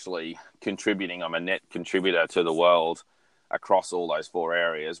I'm actually contributing, I'm a net contributor to the world across all those four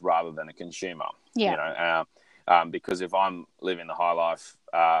areas rather than a consumer. Yeah. Because if I'm living the high life,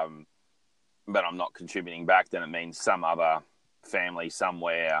 but I'm not contributing back, then it means some other family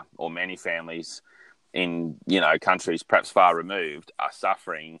somewhere, or many families in, countries perhaps far removed, are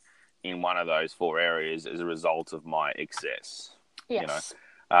suffering in one of those four areas as a result of my excess. Yes.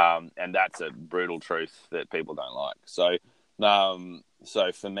 And that's a brutal truth that people don't like. So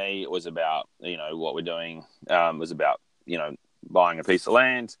for me, it was about, what we're doing was about, buying a piece of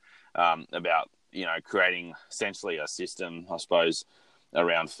land, about, creating essentially a system, I suppose,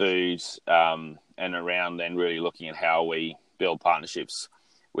 around food, and around then really looking at how we build partnerships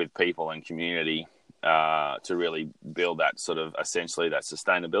with people and community to really build that sort of essentially that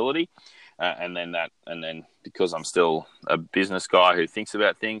sustainability. And then because I'm still a business guy who thinks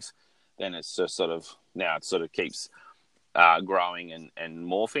about things, then it's just sort of keeps growing and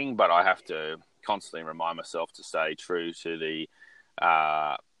morphing. But I have to constantly remind myself to stay true to the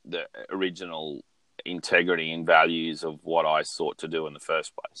original integrity and values of what I sought to do in the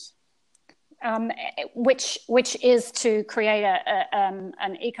first place. Which is to create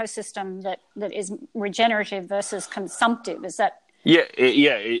an ecosystem that is regenerative versus consumptive. Is that? Yeah,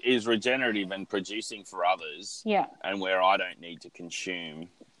 it is regenerative and producing for others. Yeah, and where I don't need to consume,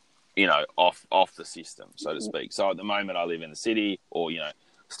 off the system, so to speak. So at the moment, I live in the city, or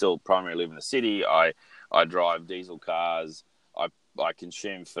still primarily live in the city. I drive diesel cars. I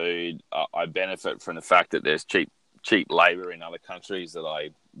consume food. I benefit from the fact that there's cheap labour in other countries that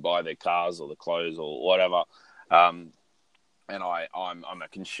I buy their cars or the clothes or whatever. And I'm a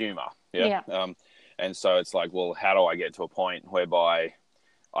consumer. Yeah. And so it's like, well, how do I get to a point whereby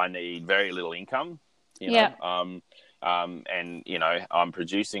I need very little income? And I'm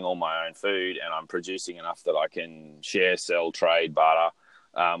producing all my own food, and I'm producing enough that I can share, sell, trade, barter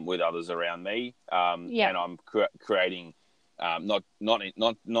with others around me. And I'm creating not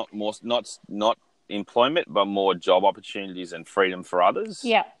employment, but more job opportunities and freedom for others.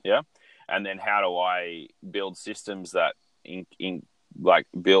 Yeah. And then how do I build systems that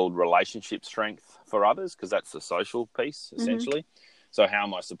build relationship strength for others? Because that's the social piece, essentially. So how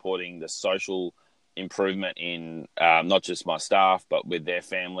am I supporting the social improvement in not just my staff, but with their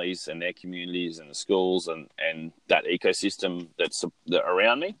families and their communities and the schools and that ecosystem that's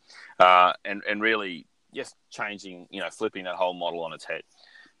around me? And really just changing, flipping that whole model on its head.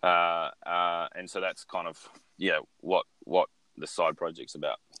 And so that's kind of, what the side project's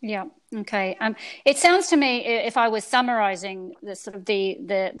about. Yeah. Okay. It sounds to me, if I was summarizing the sort of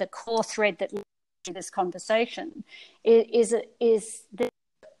the core thread that leads to this conversation, is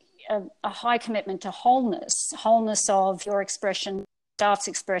a high commitment to wholeness of your expression, staff's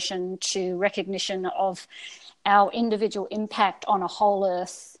expression, to recognition of our individual impact on a whole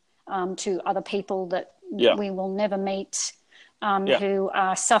earth, to other people that we will never meet, who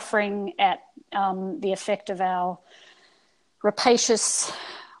are suffering at the effect of our rapacious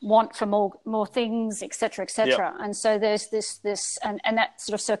want for more things, et cetera, et cetera. And so there's this, and that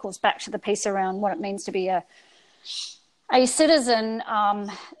sort of circles back to the piece around what it means to be a citizen,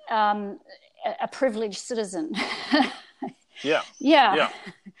 a privileged citizen. Yeah.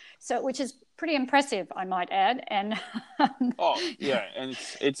 So, which is pretty impressive, I might add. And and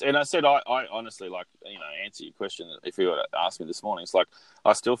it's and I said I honestly, answer your question. If you were to ask me this morning, it's like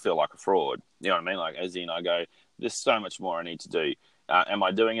I still feel like a fraud. You know what I mean? Like, as in, I go, there's so much more I need to do. Am I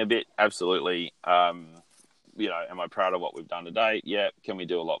doing a bit? Absolutely. Am I proud of what we've done today? Yeah. Can we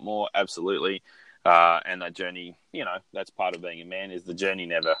do a lot more? Absolutely. And that journey, that's part of being a man, is the journey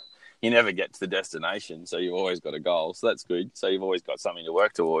you never get to the destination. So you've always got a goal. So that's good. So you've always got something to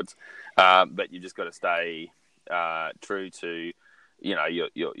work towards. But you just got to stay true to,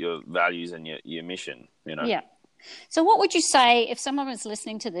 your values and your mission, Yeah. So what would you say if someone was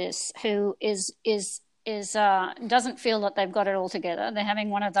listening to this who doesn't feel that they've got it all together? They're having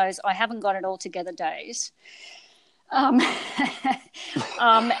one of those I haven't got it all together days. And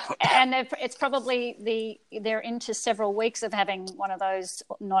it's probably they're into several weeks of having one of those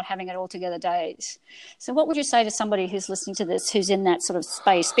not having it all together days. So what would you say to somebody who's listening to this, who's in that sort of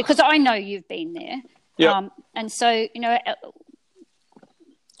space? Because I know you've been there. Yeah. And so,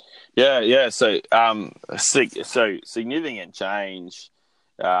 Yeah. So significant change,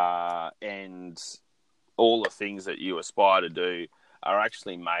 and all the things that you aspire to do are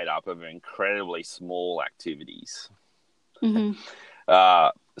actually made up of incredibly small activities. Mm-hmm.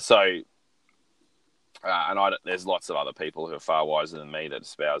 There's lots of other people who are far wiser than me that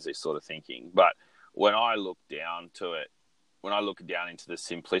espouse this sort of thinking. But when I look down into the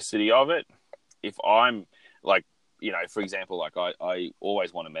simplicity of it, if I'm like, for example, like I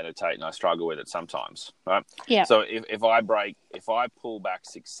always want to meditate and I struggle with it sometimes, right? Yeah. So if I pull back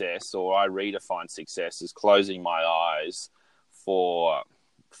success, or I redefine success as closing my eyes for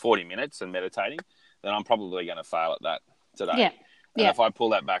 40 minutes and meditating, then I'm probably going to fail at that today. Yeah. And if I pull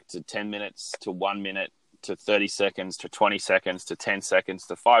that back to 10 minutes, to 1 minute, to 30 seconds, to 20 seconds, to 10 seconds,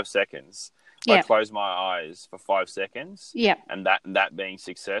 to 5 seconds, I close my eyes for 5 seconds, and that being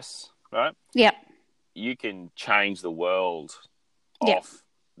success, right? Yeah. You can change the world off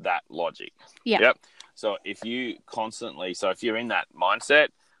that logic. Yeah. Yep. So if you're in that mindset,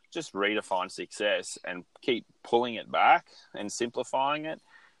 just redefine success and keep pulling it back and simplifying it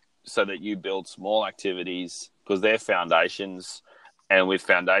so that you build small activities, because they're foundations, and with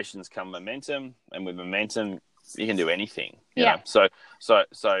foundations come momentum, and with momentum you can do anything. You Yeah. know? So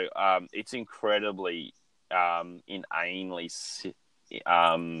it's incredibly inanely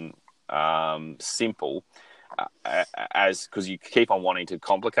simple, as because you keep on wanting to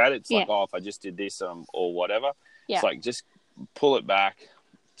complicate it. It's like, if I just did this or whatever. Yeah. It's like, just pull it back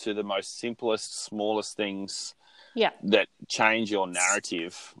to the most simplest, smallest things that change your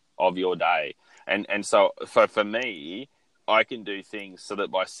narrative of your day. And so for me, I can do things so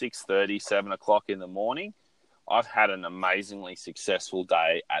that by 6:30, 7 o'clock in the morning, I've had an amazingly successful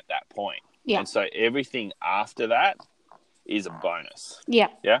day at that point. Yeah. And so everything after that is a bonus. Yeah.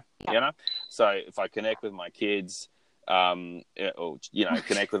 Yeah. You know? So if I connect with my kids, or, you know,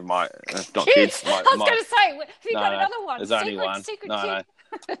 connect with my, not kids. I was going to say, have you got another one? There's only one. Secret No, kid.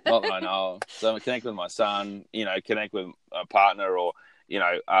 not that I know of. So I connect with my son, you know, connect with a partner, or,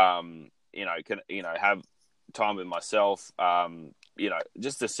 have time with myself, you know,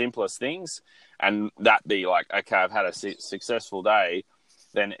 just the simplest things. And that be like, okay, I've had a successful day,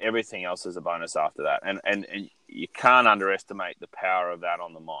 then everything else is a bonus after that. And you can't underestimate the power of that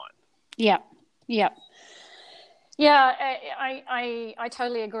on the mind. Yeah. Yeah. Yeah, I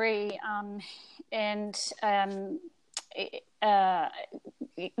totally agree. And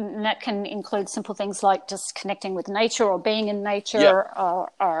that can include simple things like just connecting with nature or being in nature,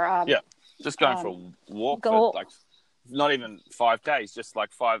 or just going for a walk for like not even 5Ks, just like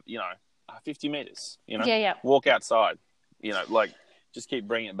 50 meters, you know, walk outside, you know, like just keep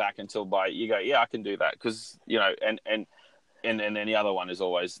bringing it back until you go, I can do that. Cause you know, and then the other one is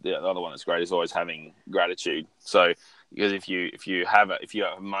always, the other one that's great is always having gratitude. So, because if you have a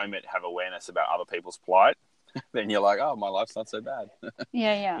moment, have awareness about other people's plight, then you're like, oh, my life's not so bad.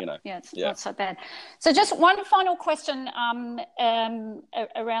 Yeah. You know? It's not so bad. So just one final question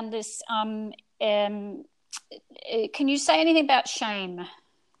around this. Can you say anything about shame?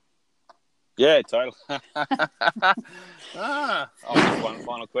 Yeah, totally. One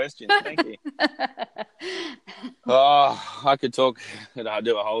final question. Thank you. I could talk. We can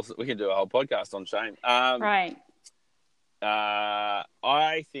do a whole podcast on shame. Right.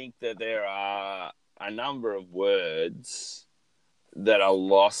 I think that there are a number of words that are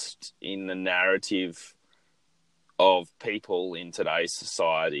lost in the narrative of people in today's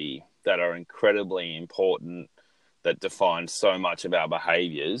society that are incredibly important, that define so much of our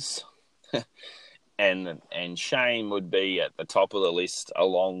behaviours. And shame would be at the top of the list,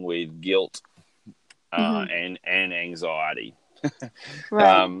 along with guilt and anxiety.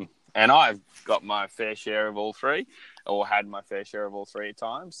 Right. And I've got my fair share of all three, or had my fair share of all three at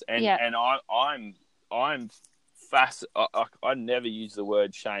times. And I'm I never used the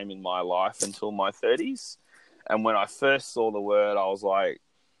word shame in my life until my 30s. And when I first saw the word, I was like,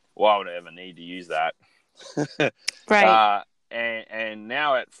 why would I ever need to use that? Right. And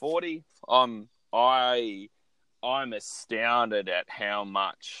now at 40, I'm astounded at how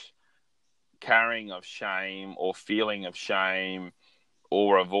much carrying of shame, or feeling of shame,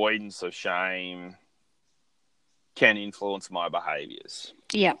 or avoidance of shame can influence my behaviours.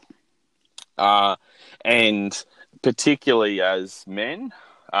 Yeah. And particularly as men,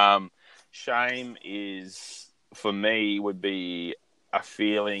 shame is, for me, would be a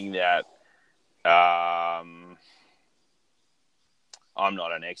feeling that I'm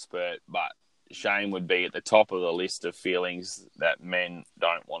not an expert, but shame would be at the top of the list of feelings that men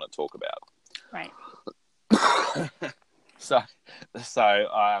don't want to talk about. Right. So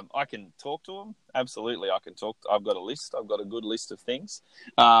I can talk to them. Absolutely, I can talk. I've got a list. I've got a good list of things.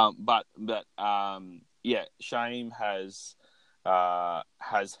 But shame has I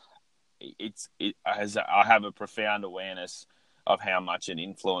have a profound awareness of how much it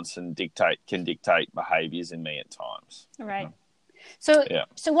influences and can dictate behaviours in me at times. Right. So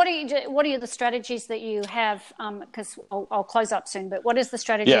what do you do? What are the strategies that you have? Because I'll close up soon. But what is the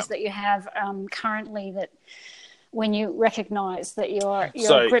strategies that you have currently, that when you recognise that you're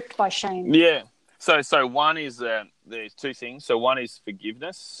gripped by shame? Yeah. So one is there's two things. So one is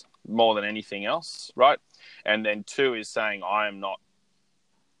forgiveness more than anything else, right? And then two is saying, I am not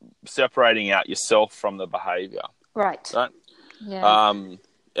separating out yourself from the behaviour. Right. Right. Yeah.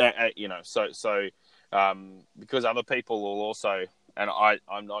 Because other people will also, and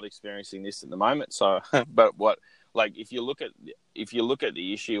I'm not experiencing this at the moment. So, but if you look at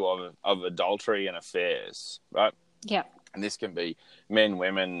the issue of adultery and affairs, right? Yeah. And this can be men,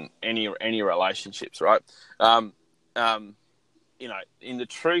 women, any relationships, right? In the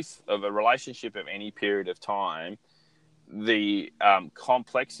truth of a relationship of any period of time, the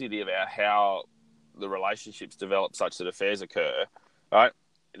complexity about how the relationships develop such that affairs occur, right?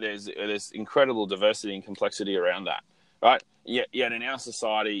 There's incredible diversity and complexity around that, right? yet in our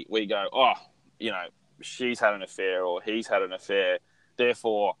society, we go, oh, she's had an affair or he's had an affair.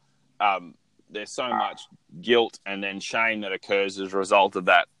 Therefore, there's so much guilt and then shame that occurs as a result of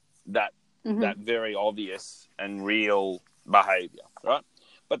that very obvious and real behaviour, right?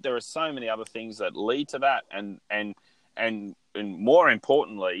 But there are so many other things that lead to that, and more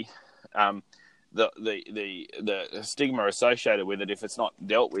importantly, the stigma associated with it if it's not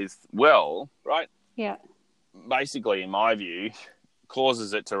dealt with well, right? Yeah. Basically, in my view,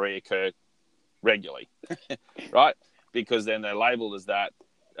 causes it to reoccur regularly, right? Because then they're labelled as that.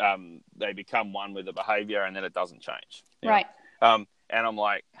 They become one with the behaviour, and then it doesn't change. Right. And I'm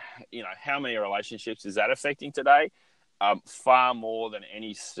like, how many relationships is that affecting today? Far more than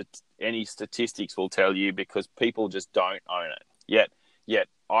any statistics will tell you, because people just don't own it. Yet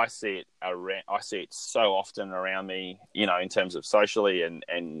I see it so often around me, in terms of socially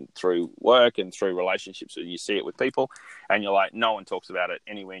and through work and through relationships. You see it with people, and you're like, no one talks about it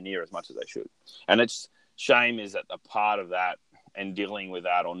anywhere near as much as they should. And it's shame is at the part of that, and dealing with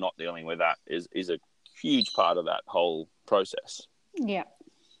that or not dealing with that is a huge part of that whole process. Yeah.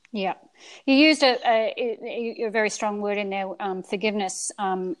 Yeah. You used a very strong word in there, forgiveness.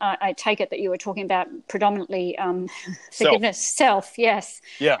 I take it that you were talking about predominantly forgiveness, self, yes.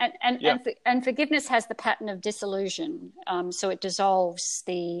 Yeah. And forgiveness has the pattern of dissolution, so it dissolves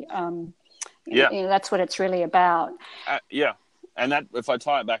the, that's what it's really about. Yeah. And that, if I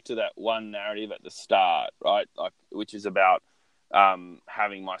tie it back to that one narrative at the start, right, like, which is about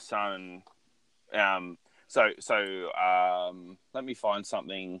having my son. So let me find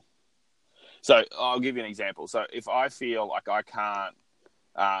something. So I'll give you an example. So if I feel like I can't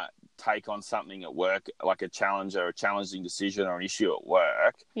take on something at work, like a challenge or a challenging decision or an issue at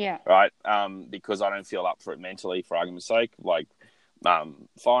work, right, because I don't feel up for it mentally, for argument's sake, like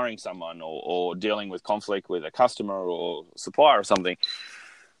firing someone or dealing with conflict with a customer or supplier or something,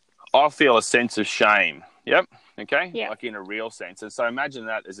 I'll feel a sense of shame. Yep. Okay. Yeah. Like in a real sense. And so imagine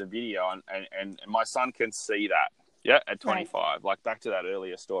that as a video, and my son can see that. Yeah. At 25, right. Like back to that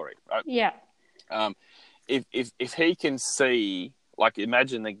earlier story. Right. Yeah. If he can see, like,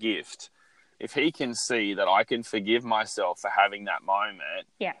 imagine the gift. If he can see that I can forgive myself for having that moment.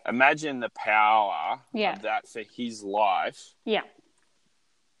 Yeah. Imagine the power of that for his life. Yeah.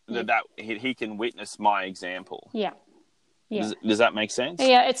 That he can witness my example. Yeah. Yeah. Does that make sense?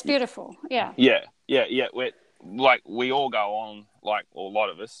 Yeah, it's beautiful. Yeah. Yeah. Like, we all go on, like, or a lot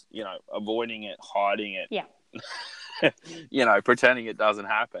of us, avoiding it, hiding it. Yeah. Pretending it doesn't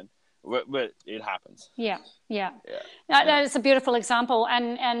happen. But it happens. Yeah. That is a beautiful example,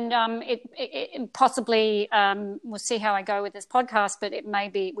 and it possibly we'll see how I go with this podcast, but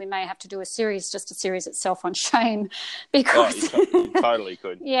we may have to do a series itself on shame, because you totally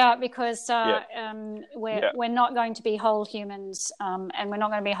could. Yeah, because we're not going to be whole humans, and we're not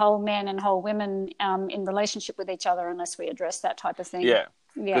going to be whole men and whole women in relationship with each other unless we address that type of thing. Yeah.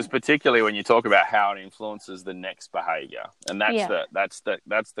 Because particularly when you talk about how it influences the next behaviour, and that's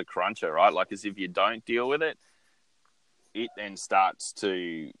the cruncher, right? Like, as if you don't deal with it, it then starts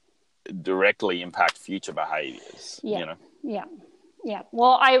to directly impact future behaviours. Yeah.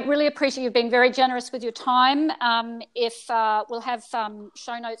 Well, I really appreciate you being very generous with your time. If we'll have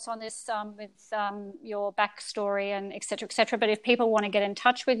show notes on this with your backstory and et cetera, but if people want to get in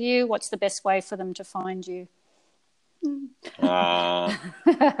touch with you, what's the best way for them to find you? I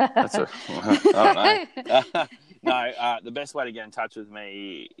don't know. No, the best way to get in touch with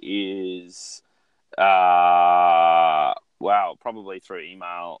me is probably through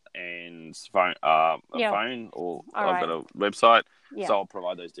email and phone, phone, or I've got a website. Yeah. So I'll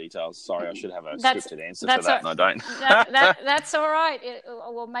provide those details. Sorry, I should have a scripted answer to that, and I don't. That's all right.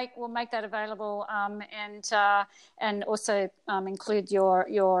 We'll make that available, and also include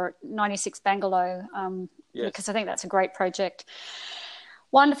your 96 Bangalow. Yes. Because I think that's a great project.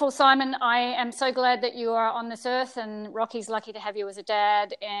 Wonderful, Simon. I am so glad that you are on this earth, and Rocky's lucky to have you as a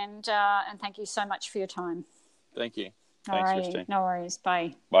dad. And thank you so much for your time. Thank you. Thanks, Christine. No worries.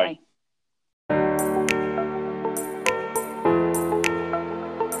 Bye. Bye.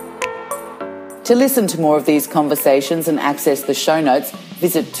 To listen to more of these conversations and access the show notes,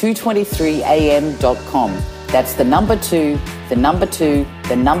 visit 223am.com. That's the number 2, the number 2,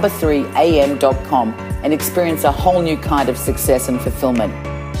 the number 3am.com, and experience a whole new kind of success and fulfillment.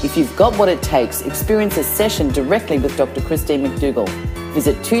 If you've got what it takes, experience a session directly with Dr. Christine McDougall.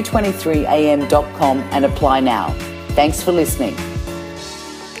 Visit 223am.com and apply now. Thanks for listening.